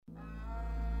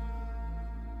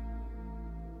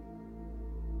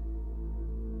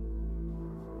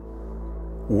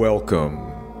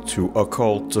Welcome to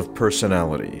Occult of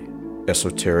Personality,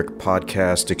 esoteric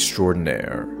podcast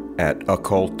extraordinaire at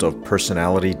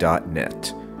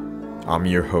occultofpersonality.net. I'm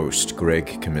your host, Greg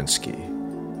Kaminsky.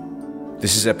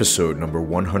 This is episode number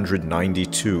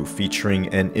 192, featuring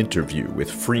an interview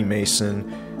with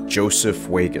Freemason Josef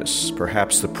Wäges,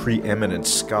 perhaps the preeminent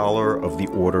scholar of the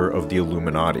Order of the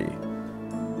Illuminati.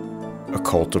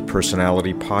 Occult of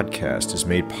Personality podcast is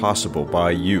made possible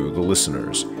by you, the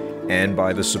listeners, and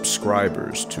by the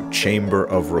subscribers to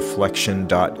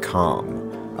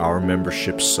chamberofreflection.com, our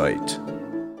membership site.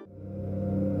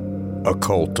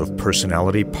 Occult of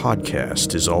Personality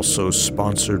podcast is also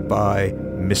sponsored by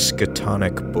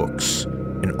Miskatonic Books,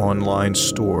 an online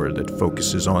store that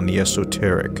focuses on the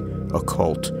esoteric,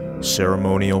 occult,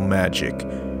 ceremonial magic,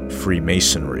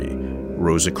 Freemasonry,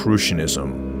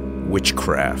 Rosicrucianism,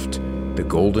 witchcraft, the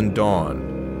Golden Dawn,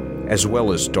 as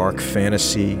well as dark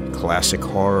fantasy, classic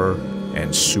horror,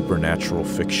 and supernatural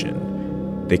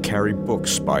fiction. They carry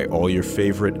books by all your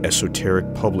favorite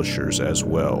esoteric publishers as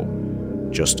well.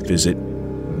 Just visit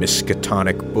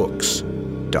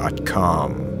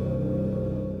miskatonicbooks.com.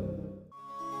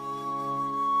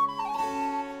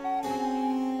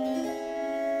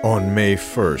 On May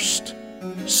 1st,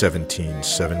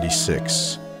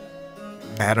 1776,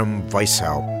 Adam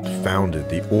Weishaupt founded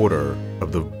the Order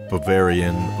of the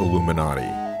Bavarian Illuminati.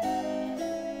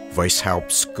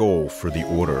 Weishaupt's goal for the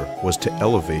order was to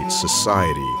elevate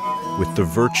society with the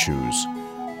virtues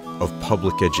of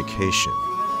public education,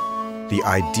 the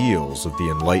ideals of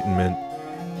the Enlightenment,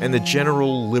 and the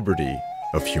general liberty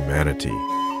of humanity.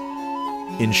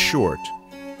 In short,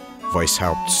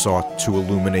 Weishaupt sought to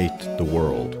illuminate the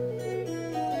world.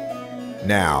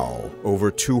 Now,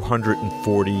 over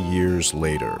 240 years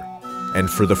later, and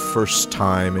for the first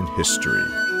time in history,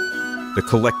 the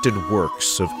collected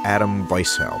works of Adam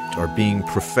Weishaupt are being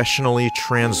professionally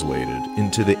translated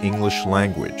into the English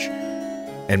language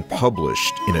and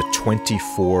published in a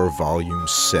 24-volume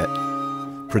set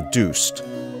produced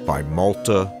by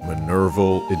Malta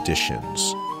Minerval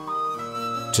Editions.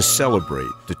 To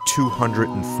celebrate the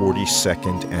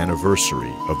 242nd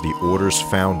anniversary of the Order's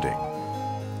founding,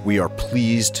 we are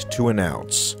pleased to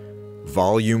announce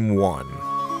Volume 1,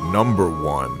 Number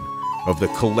 1 of the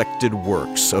collected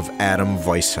works of Adam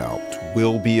Weishaupt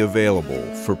will be available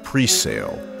for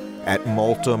pre-sale at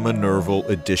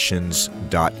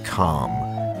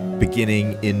maltaminervaleditions.com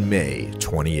beginning in May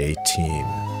 2018.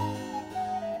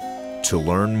 To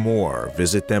learn more,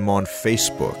 visit them on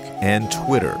Facebook and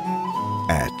Twitter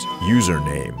at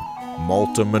username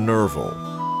Malta Minerval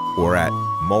or at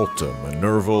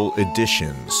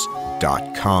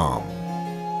maltaminervaleditions.com.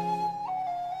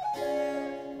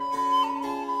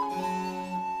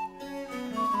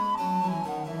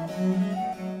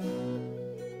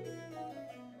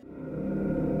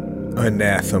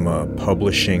 Anathema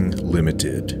Publishing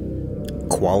Limited.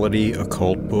 Quality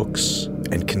occult books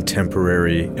and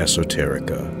contemporary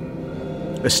esoterica.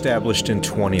 Established in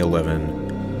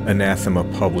 2011, Anathema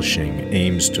Publishing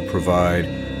aims to provide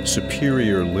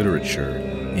superior literature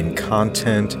in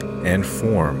content and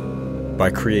form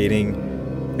by creating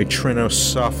a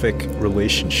trinosophic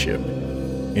relationship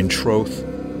in troth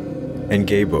and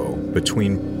gabo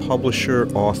between publisher,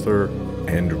 author,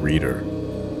 and reader.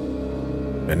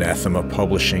 Anathema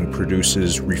Publishing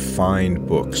produces refined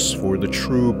books for the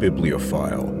true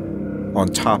bibliophile on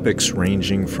topics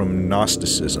ranging from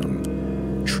Gnosticism,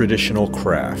 traditional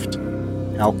craft,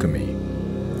 alchemy,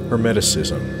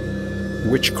 Hermeticism,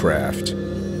 witchcraft,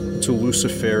 to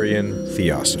Luciferian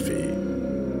theosophy.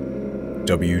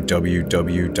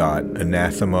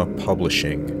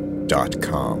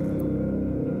 www.anathemapublishing.com.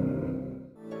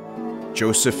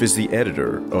 Josef is the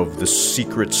editor of The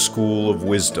Secret School of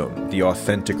Wisdom, The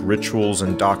Authentic Rituals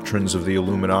and Doctrines of the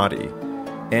Illuminati,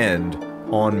 and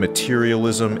On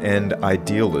Materialism and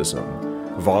Idealism,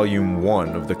 Volume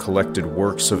 1 of the collected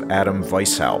works of Adam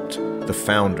Weishaupt, the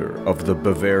founder of the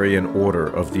Bavarian Order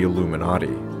of the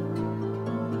Illuminati.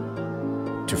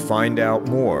 To find out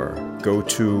more, go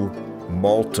to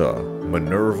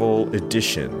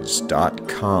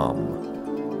maltaminervaleditions.com.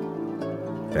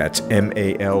 That's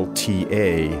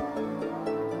M-A-L-T-A,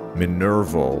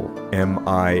 Minerval,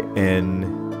 M-I-N-E-R-V-A-L,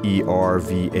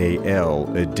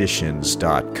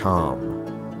 editions.com.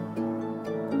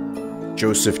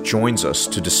 Josef joins us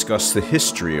to discuss the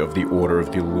history of the Order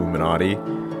of the Illuminati,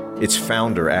 its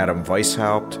founder Adam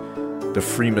Weishaupt, the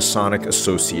Freemasonic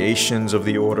associations of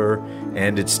the Order,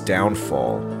 and its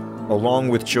downfall, along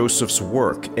with Josef's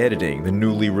work editing the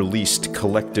newly released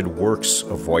collected works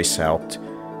of Weishaupt,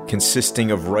 consisting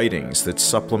of writings that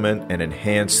supplement and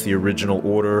enhance the original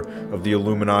order of the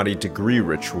Illuminati degree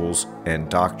rituals and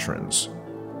doctrines.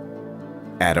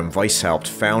 Adam Weishaupt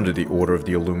founded the Order of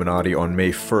the Illuminati on May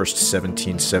 1st,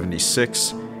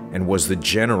 1776, and was the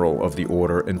general of the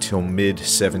order until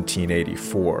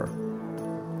mid-1784.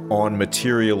 On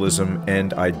Materialism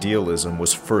and Idealism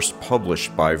was first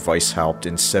published by Weishaupt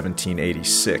in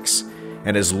 1786,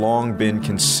 and has long been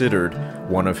considered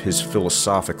one of his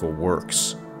philosophical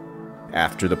works.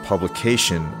 After the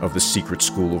publication of The Secret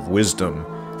School of Wisdom,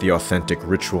 The Authentic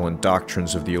Ritual and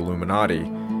Doctrines of the Illuminati,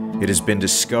 it has been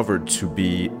discovered to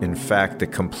be, in fact, the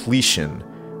completion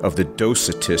of the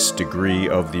Docetist degree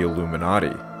of the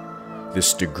Illuminati.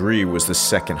 This degree was the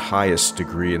second highest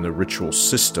degree in the ritual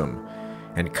system,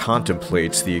 and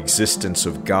contemplates the existence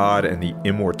of God and the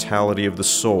immortality of the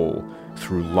soul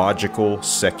through logical,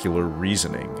 secular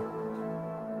reasoning.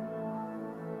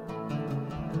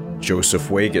 Josef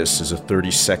Wäges is a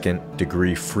 32nd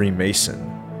degree Freemason,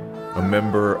 a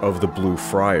member of the Blue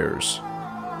Friars,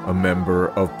 a member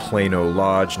of Plano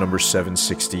Lodge number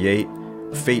 768,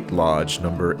 Fate Lodge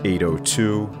number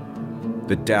 802,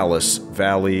 the Dallas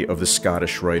Valley of the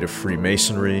Scottish Rite of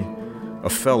Freemasonry, a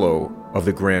fellow of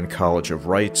the Grand College of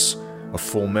Rites, a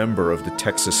full member of the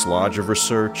Texas Lodge of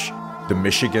Research, the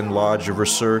Michigan Lodge of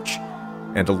Research,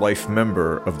 and a life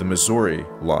member of the Missouri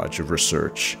Lodge of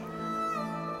Research.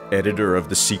 Editor of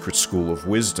The Secret School of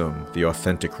Wisdom, The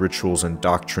Authentic Rituals and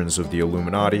Doctrines of the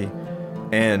Illuminati,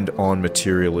 and On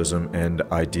Materialism and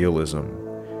Idealism.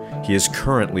 He is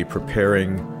currently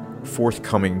preparing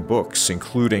forthcoming books,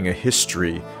 including a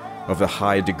history of the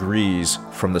high degrees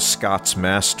from the Scots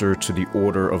Master to the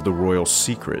Order of the Royal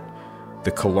Secret,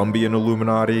 the Columbian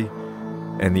Illuminati,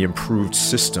 and the improved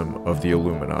system of the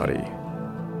Illuminati.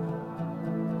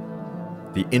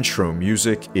 The intro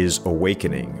music is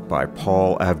Awakening by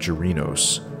Paul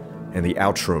Avgerinos, and the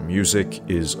outro music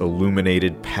is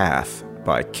Illuminated Path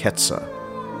by Ketsa.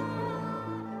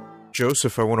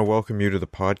 Joseph, I want to welcome you to the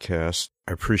podcast.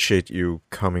 I appreciate you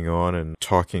coming on and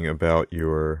talking about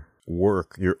your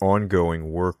work, your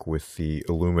ongoing work with the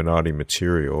Illuminati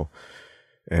material,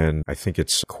 and I think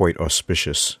it's quite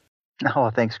auspicious. Oh,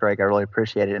 thanks, Greg. I really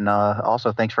appreciate it, and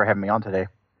also thanks for having me on today.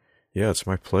 Yeah, it's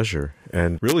my pleasure.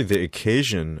 And really the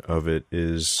occasion of it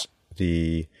is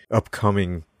the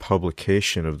upcoming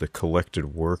publication of the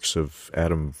collected works of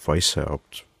Adam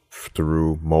Weishaupt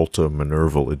through Malta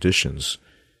Minerval Editions.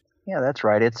 Yeah, that's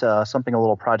right. It's something, a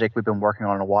little project we've been working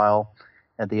on a while.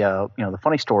 And the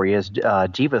funny story is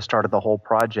Jiva started the whole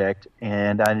project,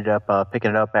 and I ended up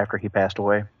picking it up after he passed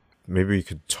away. Maybe you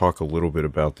could talk a little bit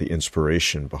about the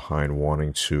inspiration behind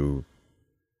wanting to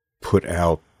put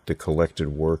out the collected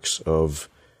works of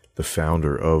the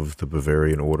founder of the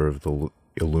Bavarian Order of the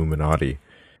Illuminati.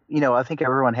 I think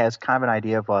everyone has kind of an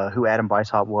idea of who Adam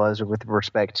Weishaupt was with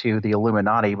respect to the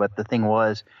Illuminati, but the thing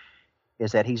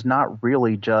is that he's not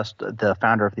really just the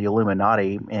founder of the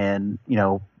Illuminati. And,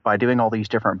 by doing all these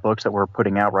different books that we're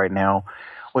putting out right now,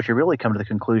 what you really come to the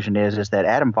conclusion is that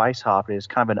Adam Weishaupt is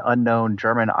kind of an unknown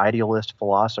German idealist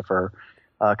philosopher,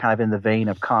 kind of in the vein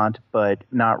of Kant, but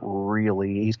not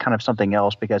really. He's kind of something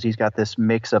else because he's got this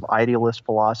mix of idealist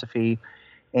philosophy.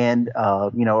 And,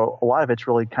 a lot of it's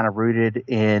really kind of rooted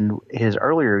in his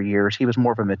earlier years. He was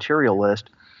more of a materialist,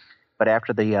 but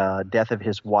after the death of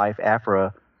his wife,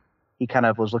 Afra, he kind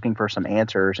of was looking for some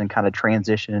answers and kind of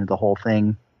transitioned into the whole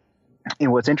thing.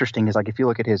 And what's interesting is, like, if you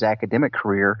look at his academic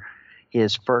career,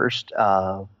 his first,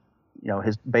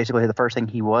 basically the first thing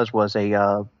he was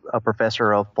a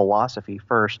professor of philosophy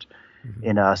first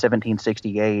in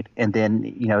 1768, and then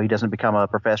he doesn't become a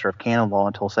professor of canon law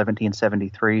until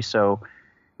 1773. So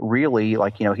really,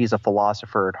 he's a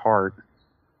philosopher at heart,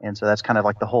 and so that's kind of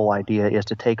like the whole idea is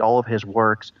to take all of his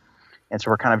works, and so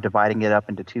we're kind of dividing it up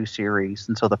into two series.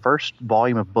 And so the first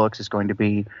volume of books is going to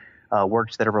be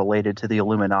works that are related to the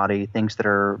Illuminati, things that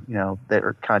are that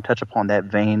are kind of touch upon that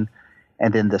vein.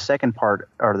 And then the second part,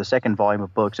 or the second volume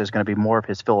of books, is going to be more of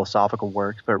his philosophical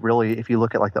works. But really, if you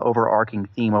look at like the overarching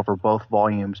theme over both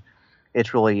volumes,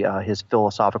 it's really his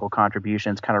philosophical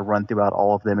contributions kind of run throughout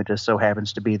all of them. It just so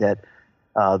happens to be that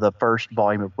the first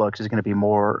volume of books is going to be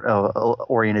more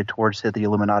oriented towards the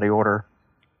Illuminati order.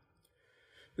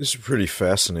 This is pretty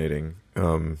fascinating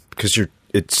because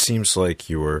it seems like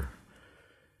you're,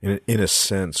 in a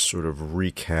sense, sort of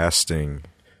recasting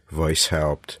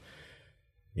Weishaupt.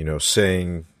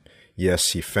 Saying,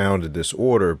 yes, he founded this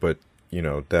order, but,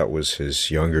 that was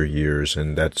his younger years,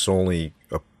 and that's only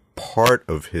a part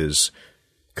of his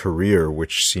career,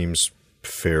 which seems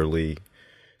fairly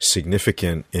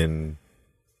significant in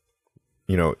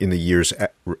the years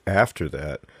after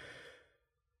that.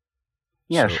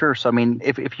 Yeah, So, sure. So I mean,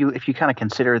 if you kind of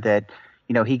consider that,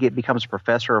 he becomes a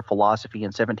professor of philosophy in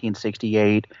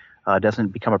 1768, doesn't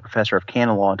become a professor of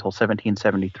canon law until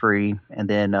 1773, and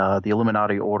then the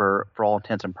Illuminati order, for all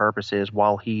intents and purposes,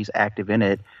 while he's active in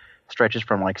it, stretches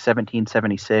from like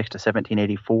 1776 to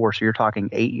 1784. So you're talking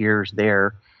 8 years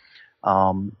there,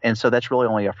 and so that's really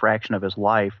only a fraction of his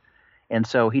life. And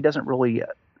so he doesn't really,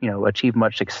 achieve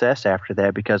much success after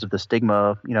that because of the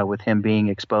stigma, with him being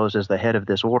exposed as the head of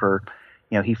this order.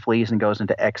 He flees and goes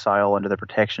into exile under the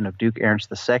protection of Duke Ernst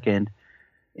II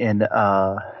in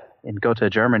Gotha,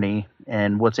 Germany.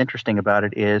 And what's interesting about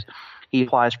it is he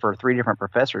applies for 3 different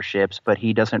professorships, but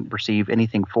he doesn't receive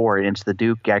anything for it. And it's the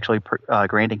Duke actually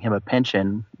granting him a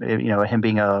pension. Him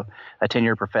being a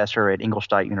tenured professor at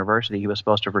Ingolstadt University, he was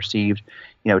supposed to have received,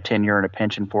 tenure and a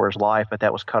pension for his life, but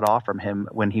that was cut off from him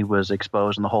when he was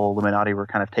exposed and the whole Illuminati were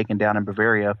kind of taken down in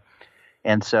Bavaria.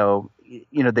 And so,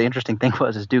 the interesting thing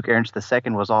is Duke Ernst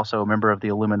II was also a member of the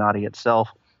Illuminati itself.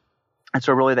 And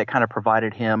so really that kind of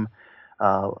provided him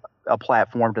a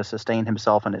platform to sustain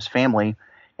himself and his family.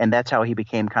 And that's how he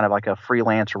became kind of like a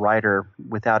freelance writer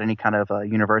without any kind of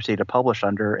university to publish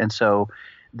under. And so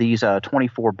these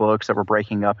 24 books that were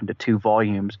breaking up into 2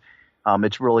 volumes,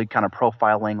 it's really kind of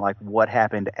profiling like what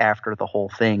happened after the whole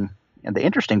thing. And the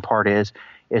interesting part is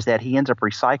that he ends up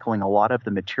recycling a lot of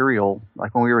the material.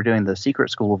 Like when we were doing the Secret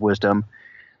School of Wisdom,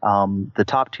 the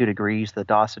top 2 degrees, the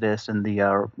Docetus and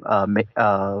the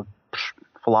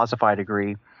Philosophy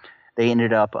degree, they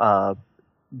ended up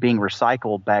being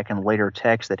recycled back in later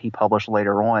texts that he published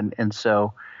later on. And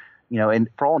so, and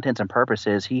for all intents and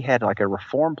purposes, he had like a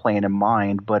reform plan in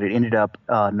mind, but it ended up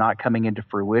not coming into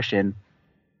fruition.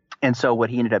 And so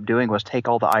what he ended up doing was take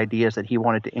all the ideas that he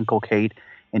wanted to inculcate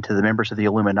into the members of the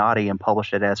Illuminati and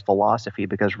publish it as philosophy,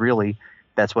 because really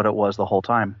that's what it was the whole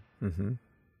time. Mm-hmm.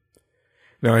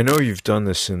 Now, I know you've done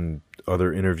this in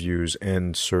other interviews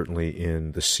and certainly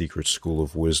in the Secret School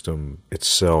of Wisdom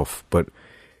itself, but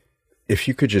if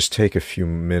you could just take a few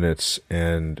minutes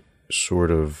and sort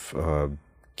of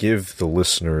give the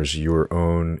listeners your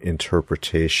own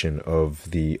interpretation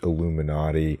of the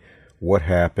Illuminati, what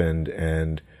happened,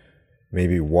 and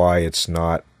maybe why it's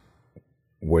not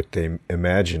what they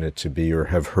imagine it to be or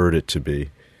have heard it to be.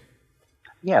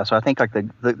 Yeah, so I think like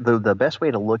the best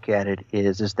way to look at it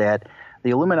is that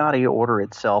the Illuminati order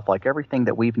itself, like everything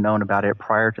that we've known about it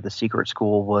prior to the Secret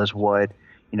School, was what,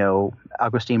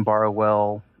 Augustine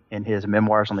Barruel in his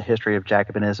memoirs on the history of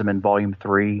Jacobinism in Volume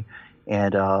 3,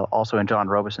 and also in John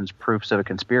Robison's Proofs of a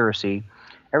Conspiracy,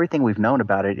 everything we've known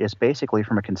about it is basically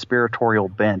from a conspiratorial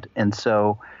bent. And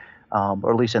so,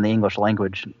 or at least in the English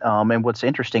language. And what's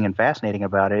interesting and fascinating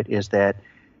about it is that,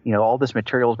 all this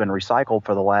material has been recycled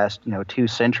for the last, 2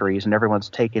 centuries, and everyone's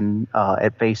taken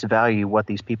at face value what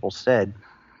these people said.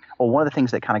 Well, one of the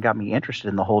things that kind of got me interested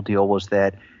in the whole deal was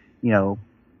that,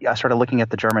 I started looking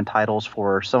at the German titles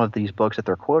for some of these books that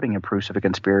they're quoting in Proofs of a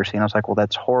Conspiracy, and I was like, well,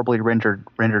 that's horribly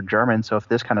rendered German, so if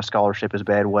this kind of scholarship is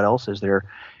bad, what else is there?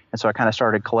 And so I kind of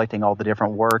started collecting all the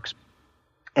different works,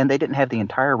 and they didn't have the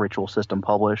entire ritual system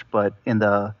published, but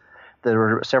there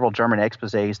were several German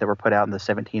exposés that were put out in the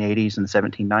 1780s and the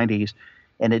 1790s,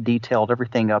 and it detailed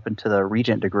everything up into the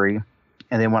regent degree.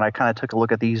 And then when I kind of took a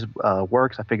look at these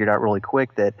works, I figured out really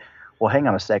quick that, well, hang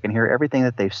on a second here, everything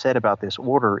that they've said about this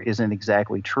order isn't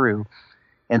exactly true.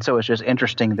 And so it's just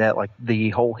interesting that like the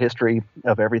whole history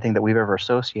of everything that we've ever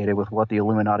associated with what the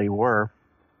Illuminati were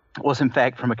was in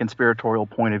fact from a conspiratorial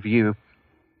point of view.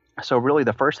 So really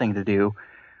the first thing to do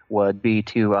would be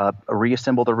to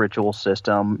reassemble the ritual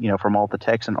system, from all the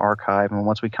text and archive. And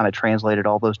once we kind of translated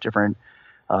all those different,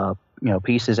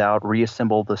 pieces out,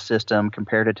 reassembled the system,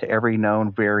 compared it to every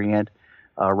known variant,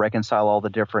 reconcile all the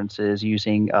differences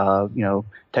using,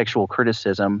 textual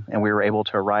criticism, and we were able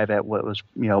to arrive at what was,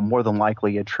 more than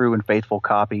likely a true and faithful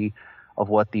copy of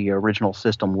what the original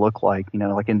system looked like.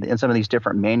 Like in some of these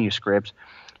different manuscripts,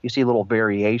 you see little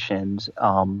variations,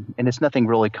 and it's nothing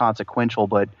really consequential,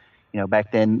 but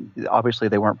back then, obviously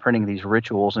they weren't printing these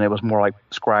rituals, and it was more like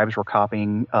scribes were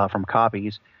copying from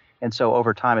copies. And so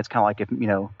over time, it's kind of like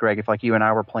if, Greg, if like you and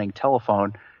I were playing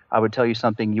telephone, I would tell you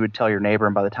something, you would tell your neighbor,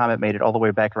 and by the time it made it all the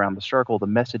way back around the circle, the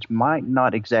message might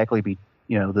not exactly be,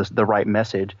 the right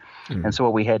message. Mm-hmm. And so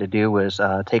what we had to do was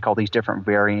take all these different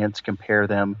variants, compare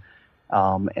them,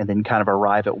 and then kind of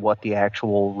arrive at what the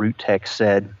actual root text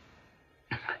said.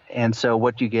 And so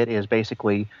what you get is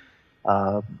basically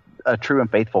a true and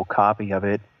faithful copy of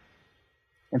it.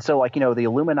 And so, like, the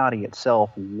Illuminati itself,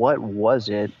 what was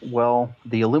it? Well,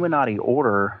 the Illuminati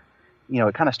order,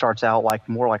 it kind of starts out like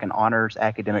more like an honors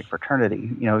academic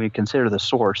fraternity. You consider the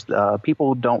source.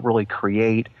 People don't really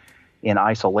create in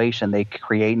isolation. They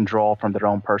create and draw from their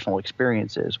own personal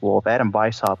experiences. Well, if Adam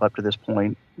Weishaupt, up to this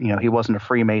point, he wasn't a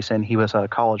Freemason, he was a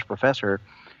college professor.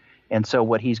 And so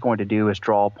what he's going to do is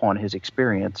draw upon his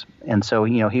experience. And so,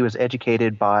 he was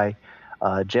educated by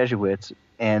Jesuits.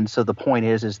 And so the point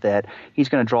is that he's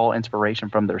going to draw inspiration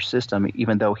from their system,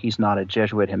 even though he's not a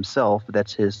Jesuit himself.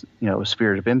 That's his,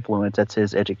 sphere of influence. That's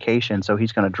his education. So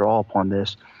he's going to draw upon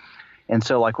this. And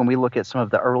so, like, when we look at some of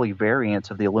the early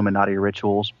variants of the Illuminati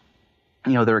rituals,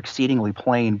 they're exceedingly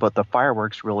plain, but the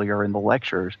fireworks really are in the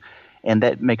lectures. And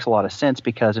that makes a lot of sense,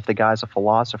 because if the guy's a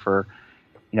philosopher,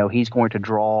 he's going to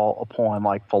draw upon,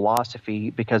 like, philosophy,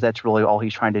 because that's really all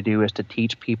he's trying to do, is to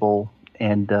teach people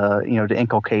and, to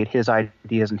inculcate his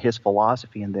ideas and his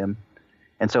philosophy in them.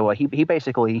 And so he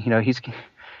basically, he's,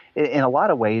 in a lot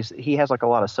of ways, he has, like, a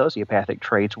lot of sociopathic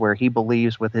traits where he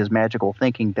believes with his magical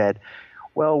thinking that,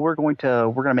 well, we're going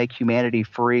to make humanity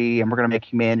free, and we're going to make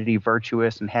humanity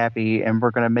virtuous and happy, and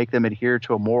we're going to make them adhere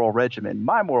to a moral regimen,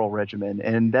 my moral regimen,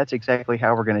 and that's exactly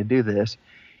how we're going to do this.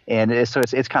 And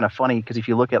it's kind of funny, because if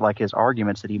you look at, like, his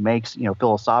arguments that he makes,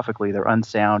 philosophically, they're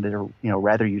unsound and,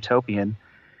 rather utopian.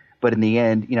 But in the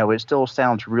end, it still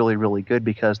sounds really, really good,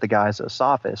 because the guy's a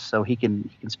sophist, so he can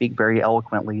speak very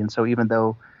eloquently. And so even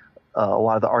though a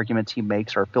lot of the arguments he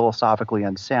makes are philosophically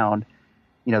unsound,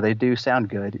 they do sound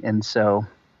good. And so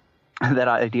that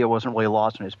idea wasn't really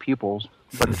lost on his pupils.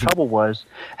 But the trouble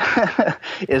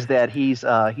is that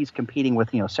he's competing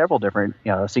with, several different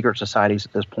secret societies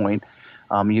at this point.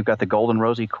 You've got the Golden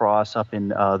Rosy Cross up in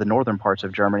the northern parts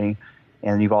of Germany,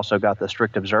 and you've also got the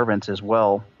Strict Observance as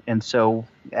well. And so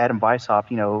Adam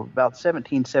Weishaupt, about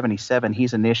 1777,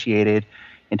 he's initiated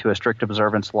into a Strict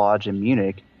Observance Lodge in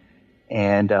Munich,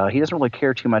 and he doesn't really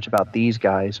care too much about these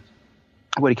guys.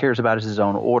 What he cares about is his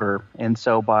own order. And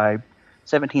so by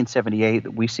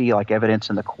 1778, we see, like, evidence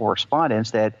in the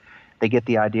correspondence that they get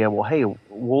the idea, well, hey,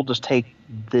 we'll just take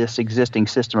this existing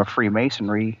system of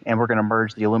Freemasonry and we're going to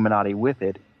merge the Illuminati with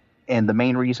it. And the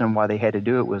main reason why they had to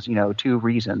do it was, two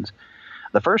reasons.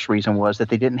 The first reason was that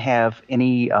they didn't have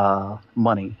any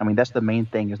money. I mean, that's the main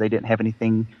thing, is they didn't have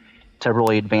anything to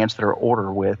really advance their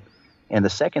order with. And the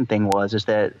second thing is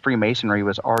that Freemasonry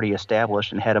was already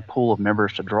established and had a pool of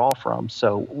members to draw from.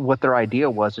 So what their idea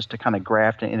was is to kind of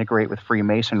graft and integrate with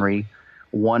Freemasonry,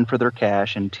 one, for their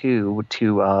cash, and two,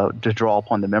 to draw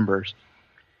upon the members.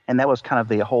 And that was kind of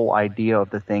the whole idea of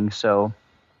the thing. So,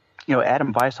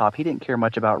 Adam Weishaupt, he didn't care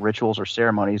much about rituals or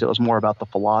ceremonies. It was more about the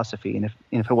philosophy. And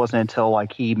if it wasn't until,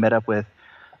 like, he met up with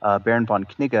Baron von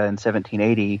Knigge in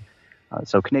 1780.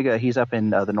 So Knigge, he's up in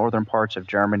the northern parts of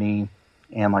Germany,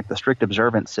 and, like, the Strict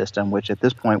Observance system, which at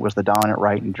this point was the dominant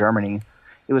rite in Germany,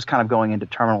 it was kind of going into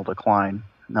terminal decline.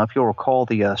 Now, if you'll recall,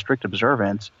 the Strict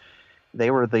Observance, they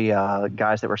were the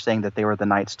guys that were saying that they were the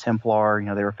Knights Templar.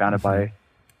 They were founded by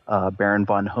Baron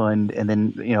von Hund, and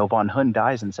then, von Hund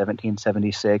dies in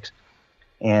 1776.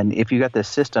 And if you got this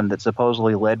system that's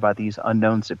supposedly led by these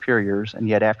unknown superiors, and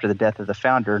yet after the death of the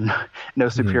founder, no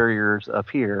superiors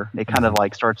appear, it kind of,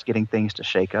 like, starts getting things to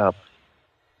shake up.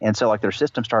 And so, like, their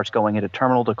system starts going into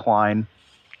terminal decline.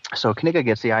 So Knigge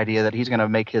gets the idea that he's going to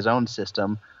make his own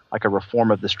system, like a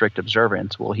reform of the Strict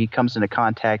Observance. Well, he comes into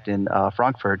contact in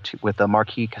Frankfurt with the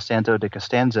Marquis Costanzo de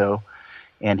Costanzo,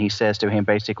 and he says to him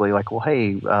basically, like, well,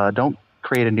 hey, don't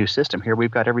create a new system here.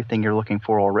 We've got everything you're looking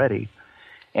for already.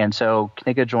 And so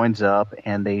Knigge joins up,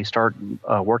 and they start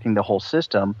working the whole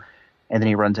system, and then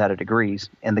he runs out of degrees.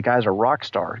 And the guy's a rock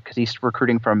star, because he's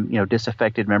recruiting from,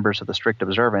 disaffected members of the Strict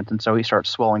Observance, and so he starts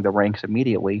swelling the ranks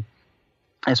immediately.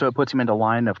 And so it puts him into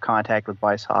line of contact with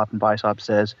Weishaupt, and Weishaupt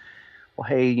says, well,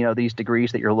 hey, these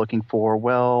degrees that you're looking for,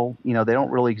 well, they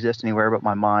don't really exist anywhere but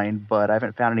my mind, but I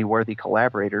haven't found any worthy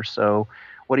collaborators, so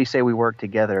what do you say we work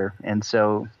together? And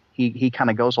so he kind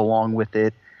of goes along with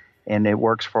it, and it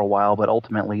works for a while, but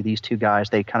ultimately these two guys,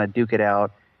 they kind of duke it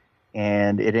out,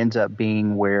 and it ends up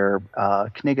being where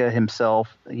Knigge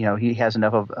himself, he has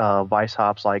enough of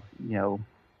Weishaupt's, like,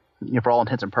 for all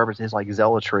intents and purposes, like,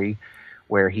 zealotry,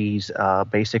 where he's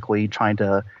basically trying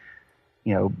to,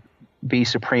 be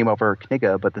supreme over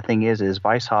Knigge. But the thing is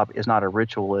Weishaupt is not a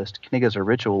ritualist. Knigge's a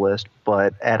ritualist,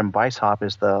 but Adam Weishaupt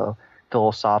is the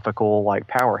philosophical, like,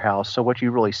 powerhouse. So what you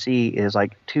really see is,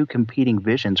 like, two competing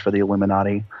visions for the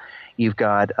Illuminati. You've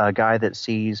got a guy that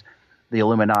sees the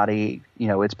Illuminati,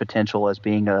 its potential as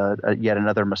being a yet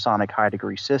another Masonic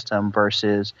high-degree system,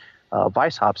 versus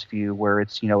Weishaupt's view, where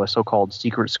it's, a so-called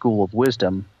secret school of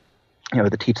wisdom,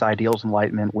 that teaches ideals,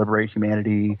 enlightenment, liberate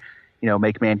humanity,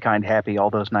 make mankind happy, all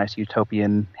those nice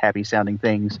utopian, happy-sounding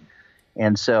things.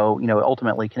 And so,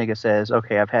 ultimately Knigge says,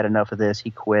 okay, I've had enough of this.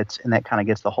 He quits, and that kind of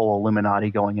gets the whole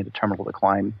Illuminati going into terminal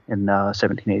decline in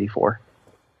 1784.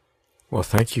 Well,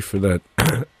 thank you for that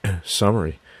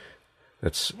summary.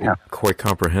 That's quite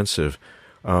comprehensive.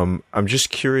 I'm just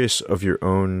curious of your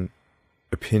own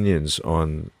opinions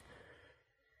on,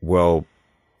 well,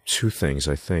 two things,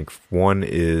 I think. One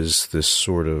is this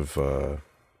sort of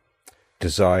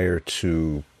desire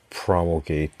to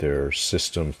promulgate their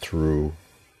system through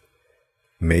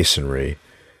Masonry.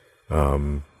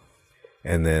 And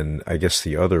then I guess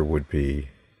the other would be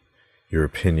your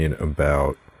opinion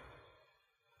about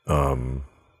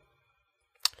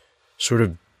sort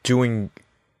of doing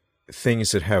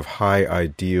things that have high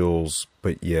ideals,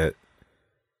 but yet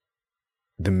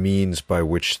the means by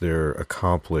which they're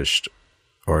accomplished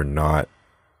are not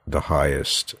the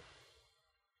highest,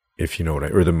 if you know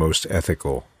what or the most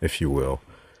ethical, if you will.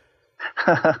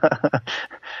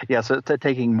 Yeah, so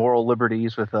taking moral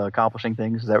liberties with accomplishing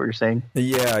things, is that what you're saying?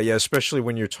 Yeah, especially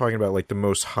when you're talking about like the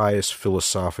most highest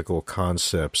philosophical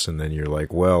concepts, and then you're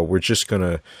like, well, we're just going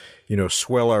to,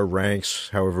 swell our ranks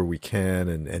however we can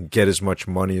and get as much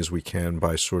money as we can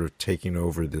by sort of taking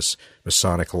over this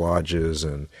Masonic lodges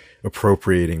and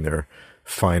appropriating their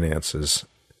finances.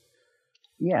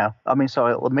 Yeah, I mean,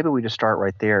 so maybe we just start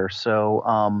right there. So,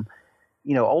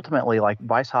 ultimately, like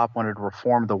Weishaupt wanted to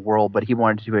reform the world, but he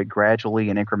wanted to do it gradually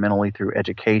and incrementally through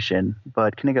education.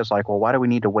 But Knigge's like, well, why do we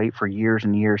need to wait for years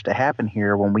and years to happen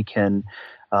here when we can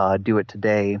do it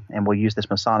today? And we'll use this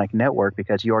Masonic network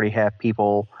because you already have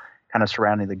people kind of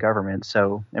surrounding the government.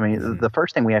 So, I mean, the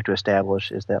first thing we have to establish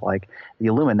is that, like, the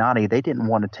Illuminati, they didn't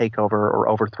want to take over or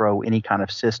overthrow any kind of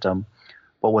system.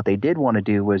 But what they did want to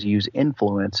do was use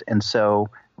influence. And so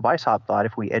Weishaupt thought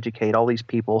if we educate all these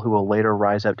people who will later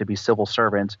rise up to be civil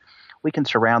servants, we can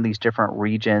surround these different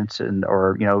regents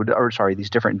these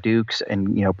different dukes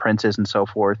and, princes and so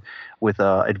forth with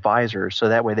advisors. So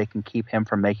that way they can keep him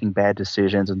from making bad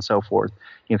decisions and so forth,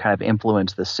 kind of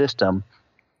influence the system.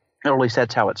 Or at least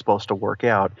that's how it's supposed to work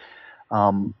out.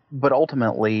 But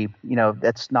ultimately,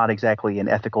 that's not exactly an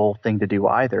ethical thing to do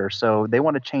either. So they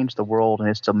want to change the world, and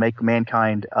it's to make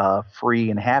mankind free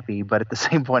and happy. But at the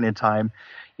same point in time,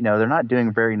 they're not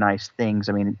doing very nice things.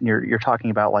 I mean, you're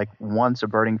talking about, like, one,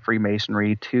 subverting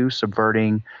Freemasonry, two,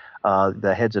 subverting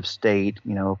the heads of state.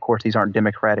 Of course, these aren't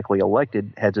democratically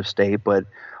elected heads of state, but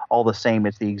all the same,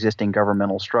 it's the existing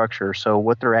governmental structure. So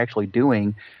what they're actually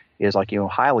doing is, like,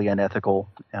 highly unethical,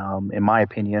 in my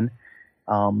opinion.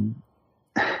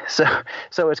 So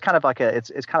it's kind of like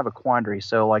it's kind of a quandary.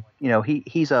 So, like,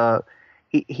 he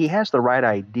has the right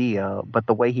idea, but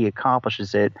the way he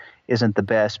accomplishes it isn't the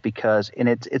best because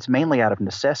it's mainly out of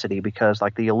necessity because,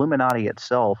 like, the Illuminati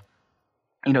itself,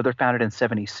 they're founded in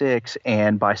 76,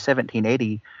 and by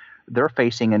 1780 they're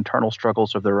facing internal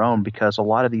struggles of their own because a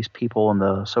lot of these people in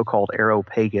the so-called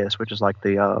Areopagus, which is like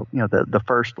the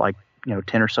first, like,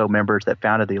 10 or so members that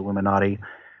founded the Illuminati,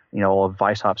 of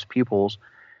Weishaupt's pupils,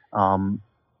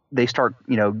 they start,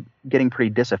 getting pretty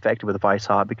disaffected with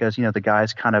Weishaupt because, the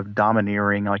guy's kind of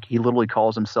domineering. Like, he literally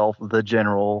calls himself the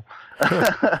general.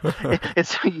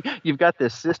 You've got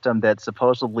this system that's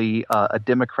supposedly a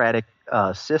democratic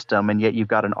system, and yet you've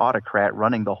got an autocrat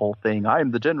running the whole thing. I'm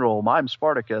the general. I'm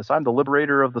Spartacus. I'm the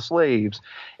liberator of the slaves.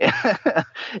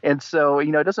 And so,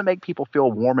 it doesn't make people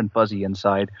feel warm and fuzzy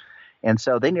inside. And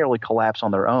so they nearly collapse on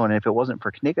their own. And if it wasn't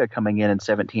for Knigge coming in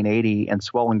 1780 and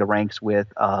swelling the ranks with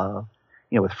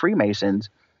Freemasons,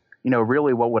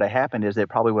 really what would have happened is it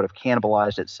probably would have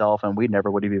cannibalized itself, and we never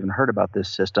would have even heard about this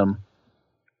system.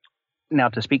 Now,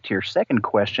 to speak to your second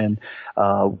question,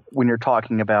 when you're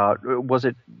talking about,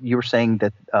 you were saying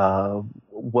that,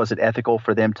 was it ethical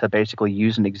for them to basically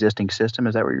use an existing system?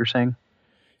 Is that what you're saying?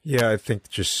 Yeah, I think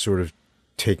just sort of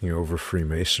taking over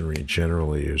Freemasonry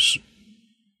generally is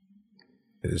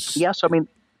yeah. So, I mean,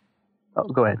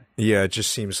 go ahead. Yeah, it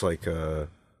just seems like a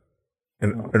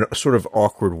sort of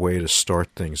awkward way to start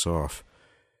things off.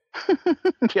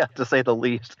 Yeah, to say the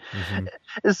least.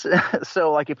 Mm-hmm.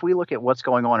 So, like, if we look at what's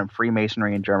going on in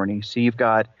Freemasonry in Germany, so you've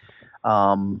got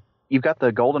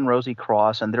the Golden Rosy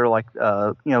Cross, and they're like,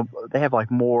 they have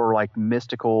like more like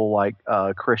mystical, like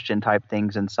Christian type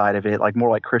things inside of it, like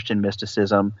more like Christian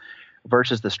mysticism,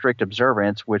 versus the strict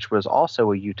observance, which was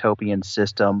also a utopian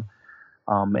system.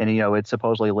 And, it's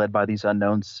supposedly led by these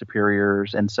unknown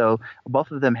superiors. And so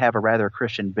both of them have a rather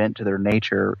Christian bent to their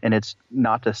nature. And it's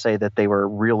not to say that they were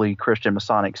really Christian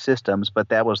Masonic systems, but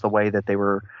that was the way that they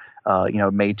were,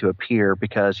 made to appear.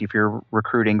 Because if you're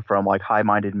recruiting from like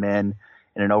high-minded men,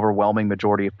 and an overwhelming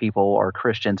majority of people are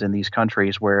Christians in these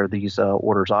countries where these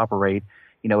orders operate,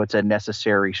 it's a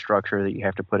necessary structure that you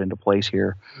have to put into place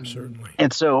here. Certainly.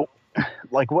 And so,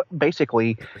 like, what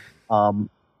basically,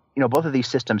 both of these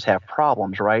systems have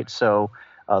problems, right? So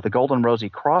the Golden Rosy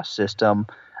Cross system,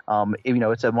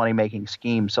 it's a money making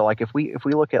scheme. So like if we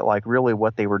look at like really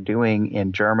what they were doing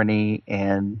in Germany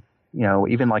and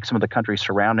even like some of the countries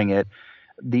surrounding it,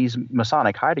 these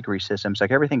Masonic high degree systems,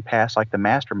 like everything past like the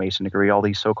Master Mason degree, all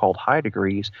these so-called high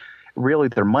degrees, really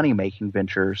they're money-making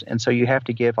ventures. And so you have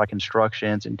to give like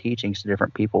instructions and teachings to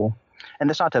different people. And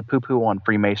that's not to poo-poo on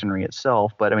Freemasonry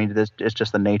itself, but I mean, it's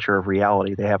just the nature of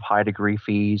reality. They have high degree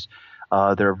fees.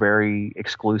 They're very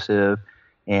exclusive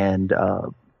and,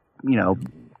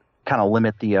 kind of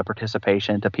limit the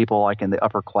participation to people like in the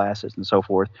upper classes and so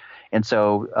forth. And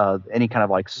so any kind of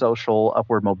like social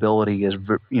upward mobility is,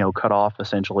 cut off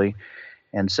essentially.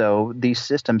 And so these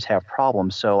systems have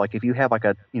problems. So like if you have like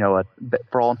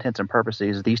for all intents and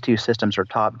purposes, these two systems are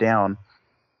top down.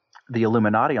 The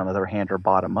Illuminati, on the other hand, are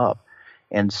bottom up.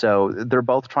 And so they're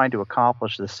both trying to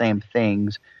accomplish the same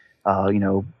things,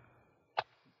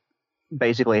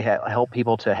 basically help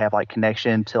people to have like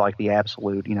connection to like the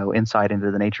absolute, insight into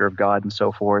the nature of God and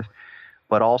so forth,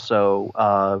 but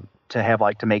also to have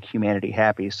like to make humanity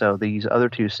happy. So these other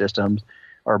two systems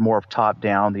are more of top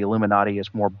down. The Illuminati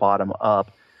is more bottom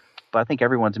up. But I think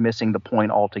everyone's missing the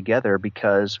point altogether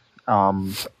because,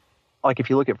 like if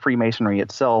you look at Freemasonry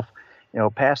itself,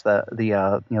 past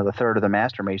the third of the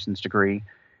Master Mason's degree,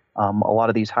 a lot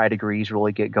of these high degrees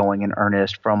really get going in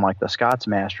earnest from like the Scots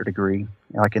Master degree,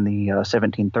 like in the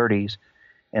 1730s.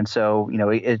 And so,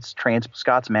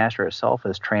 Scots Master itself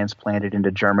is transplanted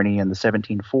into Germany in the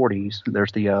 1740s.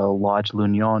 There's the Lodge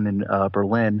l'Union in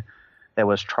Berlin that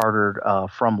was chartered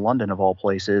from London, of all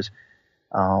places.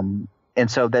 And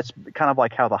so that's kind of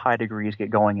like how the high degrees get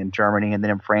going in Germany. And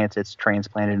then in France, it's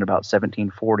transplanted in about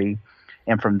 1740.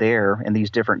 And from there, in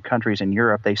these different countries in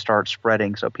Europe, they start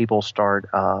spreading. So people start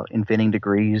inventing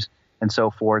degrees and so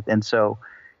forth. And so,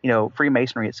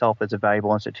 Freemasonry itself is a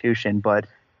valuable institution. But,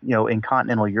 in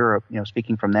continental Europe,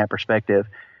 speaking from that perspective,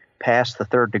 past the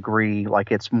third degree,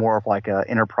 like it's more of like an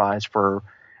enterprise for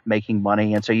making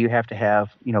money. And so you have to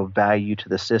have, value to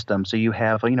the system. So you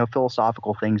have,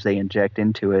 philosophical things they inject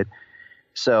into it.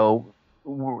 So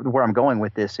where I'm going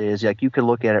with this is like you could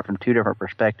look at it from two different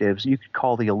perspectives. You could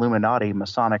call the Illuminati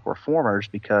Masonic reformers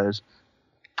because,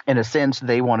 in a sense,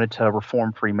 they wanted to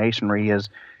reform Freemasonry as,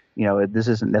 this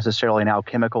isn't necessarily an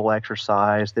alchemical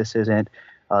exercise. This isn't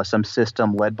some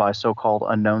system led by so-called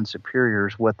unknown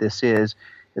superiors. What this is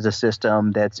a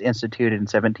system that's instituted in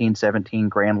 1717,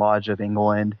 Grand Lodge of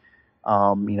England,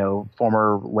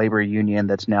 former labor union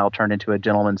that's now turned into a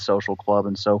gentleman's social club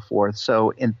and so forth.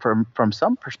 So from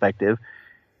some perspective,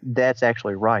 that's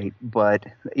actually right. But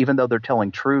even though they're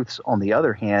telling truths, on the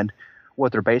other hand,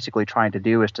 what they're basically trying to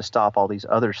do is to stop all these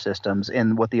other systems.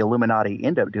 And what the Illuminati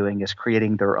end up doing is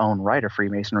creating their own rite of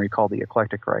Freemasonry called the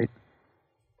eclectic rite.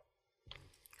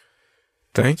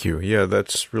 Thank you. Yeah,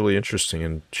 that's really interesting.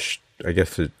 And I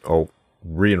guess it all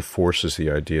reinforces the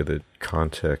idea that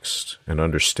context and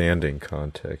understanding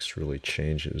context really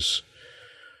changes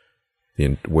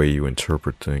the way you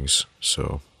interpret things.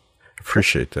 So I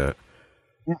appreciate that.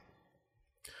 Yeah.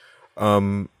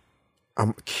 I'm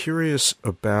curious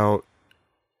about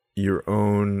your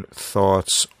own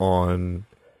thoughts on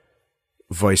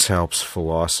Weishaupt's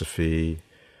philosophy.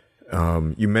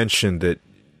 You mentioned that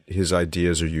his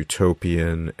ideas are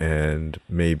utopian and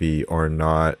maybe are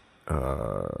not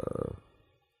I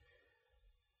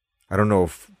don't know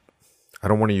if I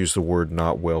don't want to use the word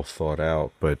not well thought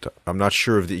out, but I'm not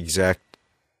sure of the exact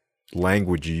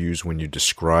language you used when you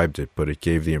described it, but it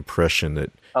gave the impression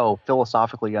that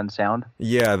philosophically unsound.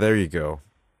 Yeah, there you go.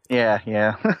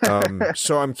 Yeah.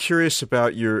 So I'm curious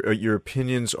about your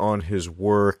opinions on his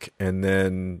work, and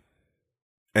then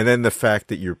the fact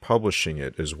that you're publishing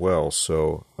it as well.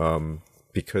 So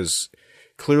because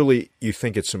clearly you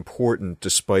think it's important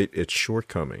despite its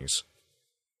shortcomings.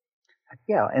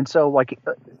 Yeah, and so like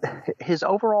his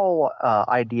overall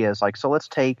ideas, like, so let's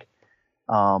take,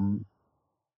 we'll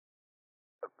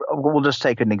just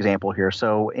take an example here.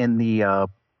 So in the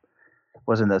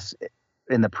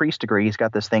in the priest degree, he's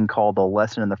got this thing called the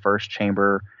Lesson in the First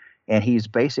Chamber, and he's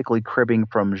basically cribbing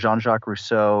from Jean-Jacques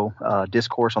Rousseau,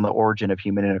 Discourse on the Origin of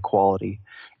Human Inequality.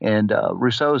 And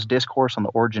Rousseau's Discourse on the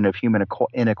Origin of Human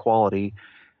Inequality,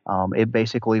 it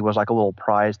basically was like a little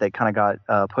prize that kind of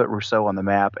got put Rousseau on the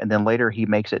map, and then later he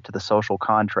makes it to the social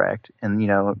contract. And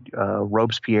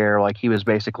Robespierre, like, he was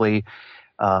basically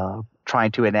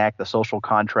trying to enact the social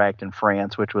contract in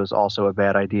France, which was also a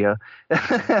bad idea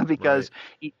because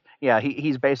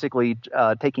he's basically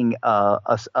taking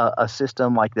a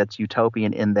system like that's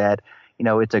utopian in that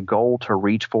it's a goal to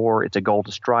reach for, it's a goal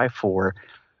to strive for.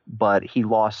 But he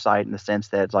lost sight in the sense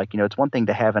that it's like, it's one thing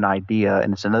to have an idea,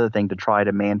 and it's another thing to try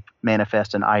to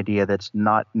manifest an idea that's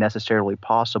not necessarily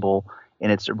possible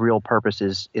and its real purpose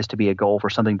is to be a goal for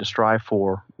something to strive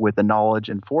for with the knowledge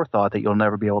and forethought that you'll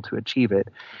never be able to achieve it.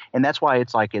 And that's why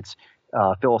it's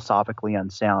philosophically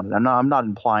unsound. And I'm not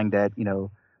implying that,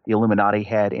 the Illuminati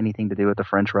had anything to do with the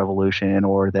French Revolution,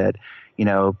 or that,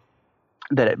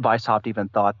 that Weishaupt even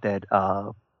thought that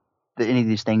any of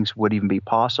these things would even be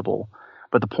possible.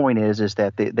 But the point is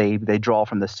that they draw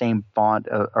from the same fount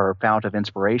of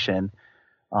inspiration.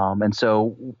 And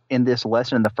so in this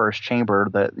lesson in the first chamber,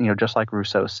 that, just like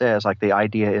Rousseau says, like the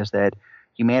idea is that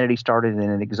humanity started in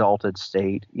an exalted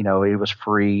state. It was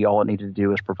free. All it needed to do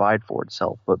was provide for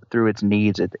itself. But through its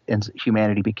needs,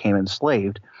 humanity became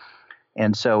enslaved.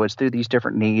 And so it's through these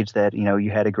different needs that,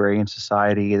 you had agrarian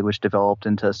society, which developed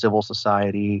into civil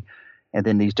society. And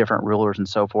then these different rulers and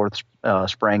so forth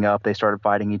sprang up. They started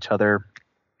fighting each other.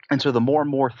 And so the more and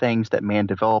more things that man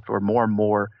developed, or more and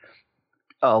more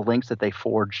links that they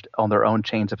forged on their own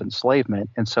chains of enslavement.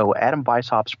 And so Adam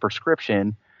Weishaupt's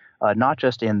prescription, not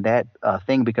just in that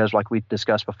thing, because like we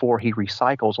discussed before, he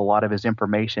recycles a lot of his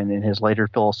information in his later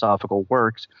philosophical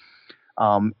works.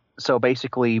 So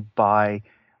basically by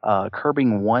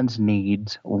curbing one's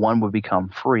needs, one would become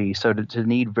free. So to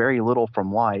need very little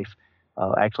from life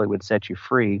actually would set you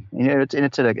free.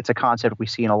 It's a concept we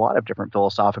see in a lot of different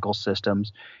philosophical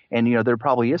systems, and there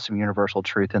probably is some universal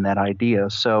truth in that idea.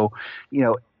 So,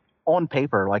 on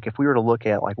paper, like if we were to look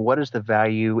at like what is the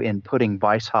value in putting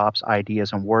Weishaupt's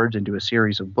ideas and words into a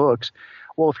series of books,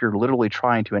 well, if you're literally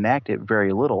trying to enact it,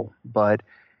 very little. But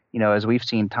as we've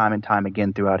seen time and time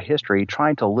again throughout history,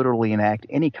 trying to literally enact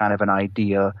any kind of an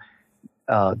idea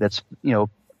that's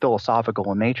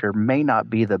philosophical in nature may not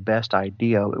be the best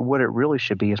idea. What it really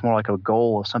should be is more like a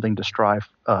goal of something to strive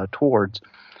towards.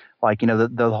 Like,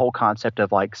 the whole concept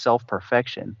of like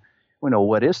self-perfection. We know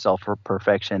what is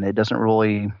self-perfection. It doesn't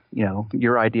really,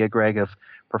 your idea, Greg, of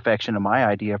perfection and my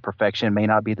idea of perfection may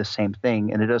not be the same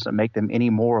thing, and it doesn't make them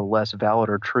any more or less valid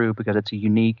or true because it's a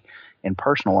unique and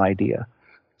personal idea.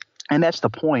 And that's the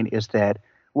point, is that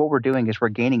what we're doing is we're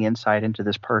gaining insight into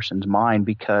this person's mind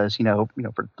because,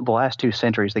 for the last 2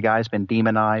 centuries, the guy's been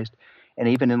demonized. And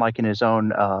even in his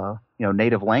own,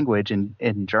 native language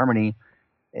in Germany,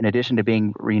 in addition to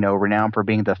being, renowned for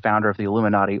being the founder of the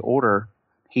Illuminati order,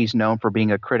 he's known for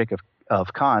being a critic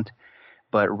of Kant.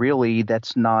 But really,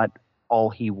 that's not all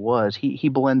he was. He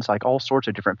blends like all sorts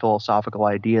of different philosophical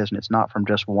ideas, and it's not from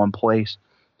just one place.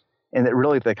 And that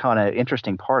really the kind of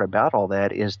interesting part about all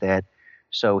that is that,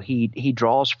 so he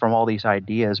draws from all these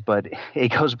ideas, but it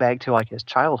goes back to like his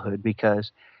childhood,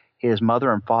 because his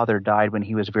mother and father died when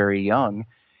he was very young.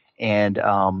 And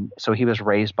so he was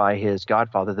raised by his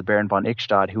godfather, the Baron von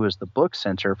Ickstadt, who was the book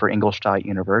censor for Ingolstadt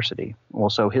University. Well,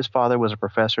 so his father was a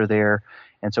professor there,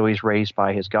 and so he's raised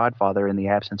by his godfather in the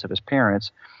absence of his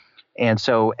parents. And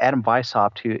so Adam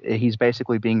Weishaupt, he's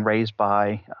basically being raised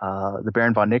by the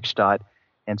Baron von Ickstadt.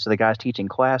 And so the guy's teaching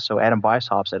class, so Adam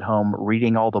Weishaupt's at home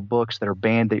reading all the books that are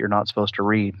banned that you're not supposed to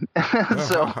read.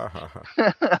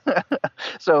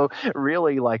 So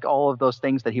really, like all of those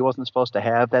things that he wasn't supposed to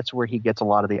have, that's where he gets a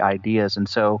lot of the ideas. And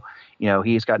so,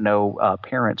 he's got no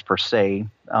parents per se.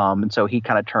 And so he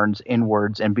kind of turns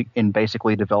inwards and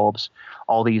basically develops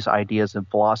all these ideas and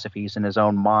philosophies in his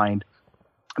own mind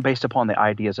based upon the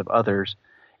ideas of others.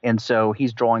 And so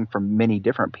he's drawing from many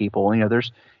different people.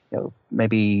 There's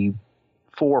maybe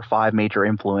 4 or 5 major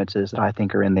influences that I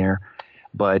think are in there.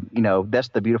 But, that's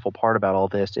the beautiful part about all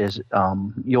this is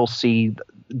you'll see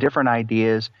different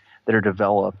ideas that are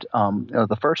developed.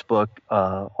 The first book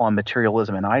on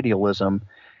materialism and idealism,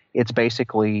 it's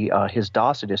basically his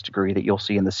Docetus degree that you'll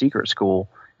see in the secret school,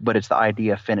 but it's the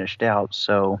idea finished out.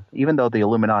 So even though the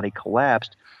Illuminati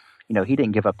collapsed, he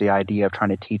didn't give up the idea of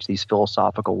trying to teach these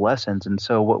philosophical lessons. And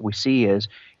so what we see is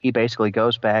he basically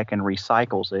goes back and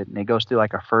recycles it, and it goes through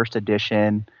like a first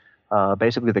edition.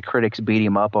 Basically, the critics beat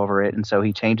him up over it, and so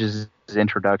he changes his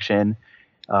introduction,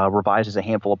 revises a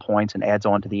handful of points, and adds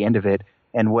on to the end of it.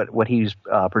 And what he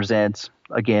presents,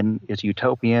 again, is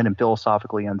utopian and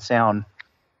philosophically unsound.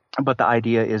 But the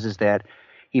idea is that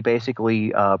he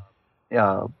basically,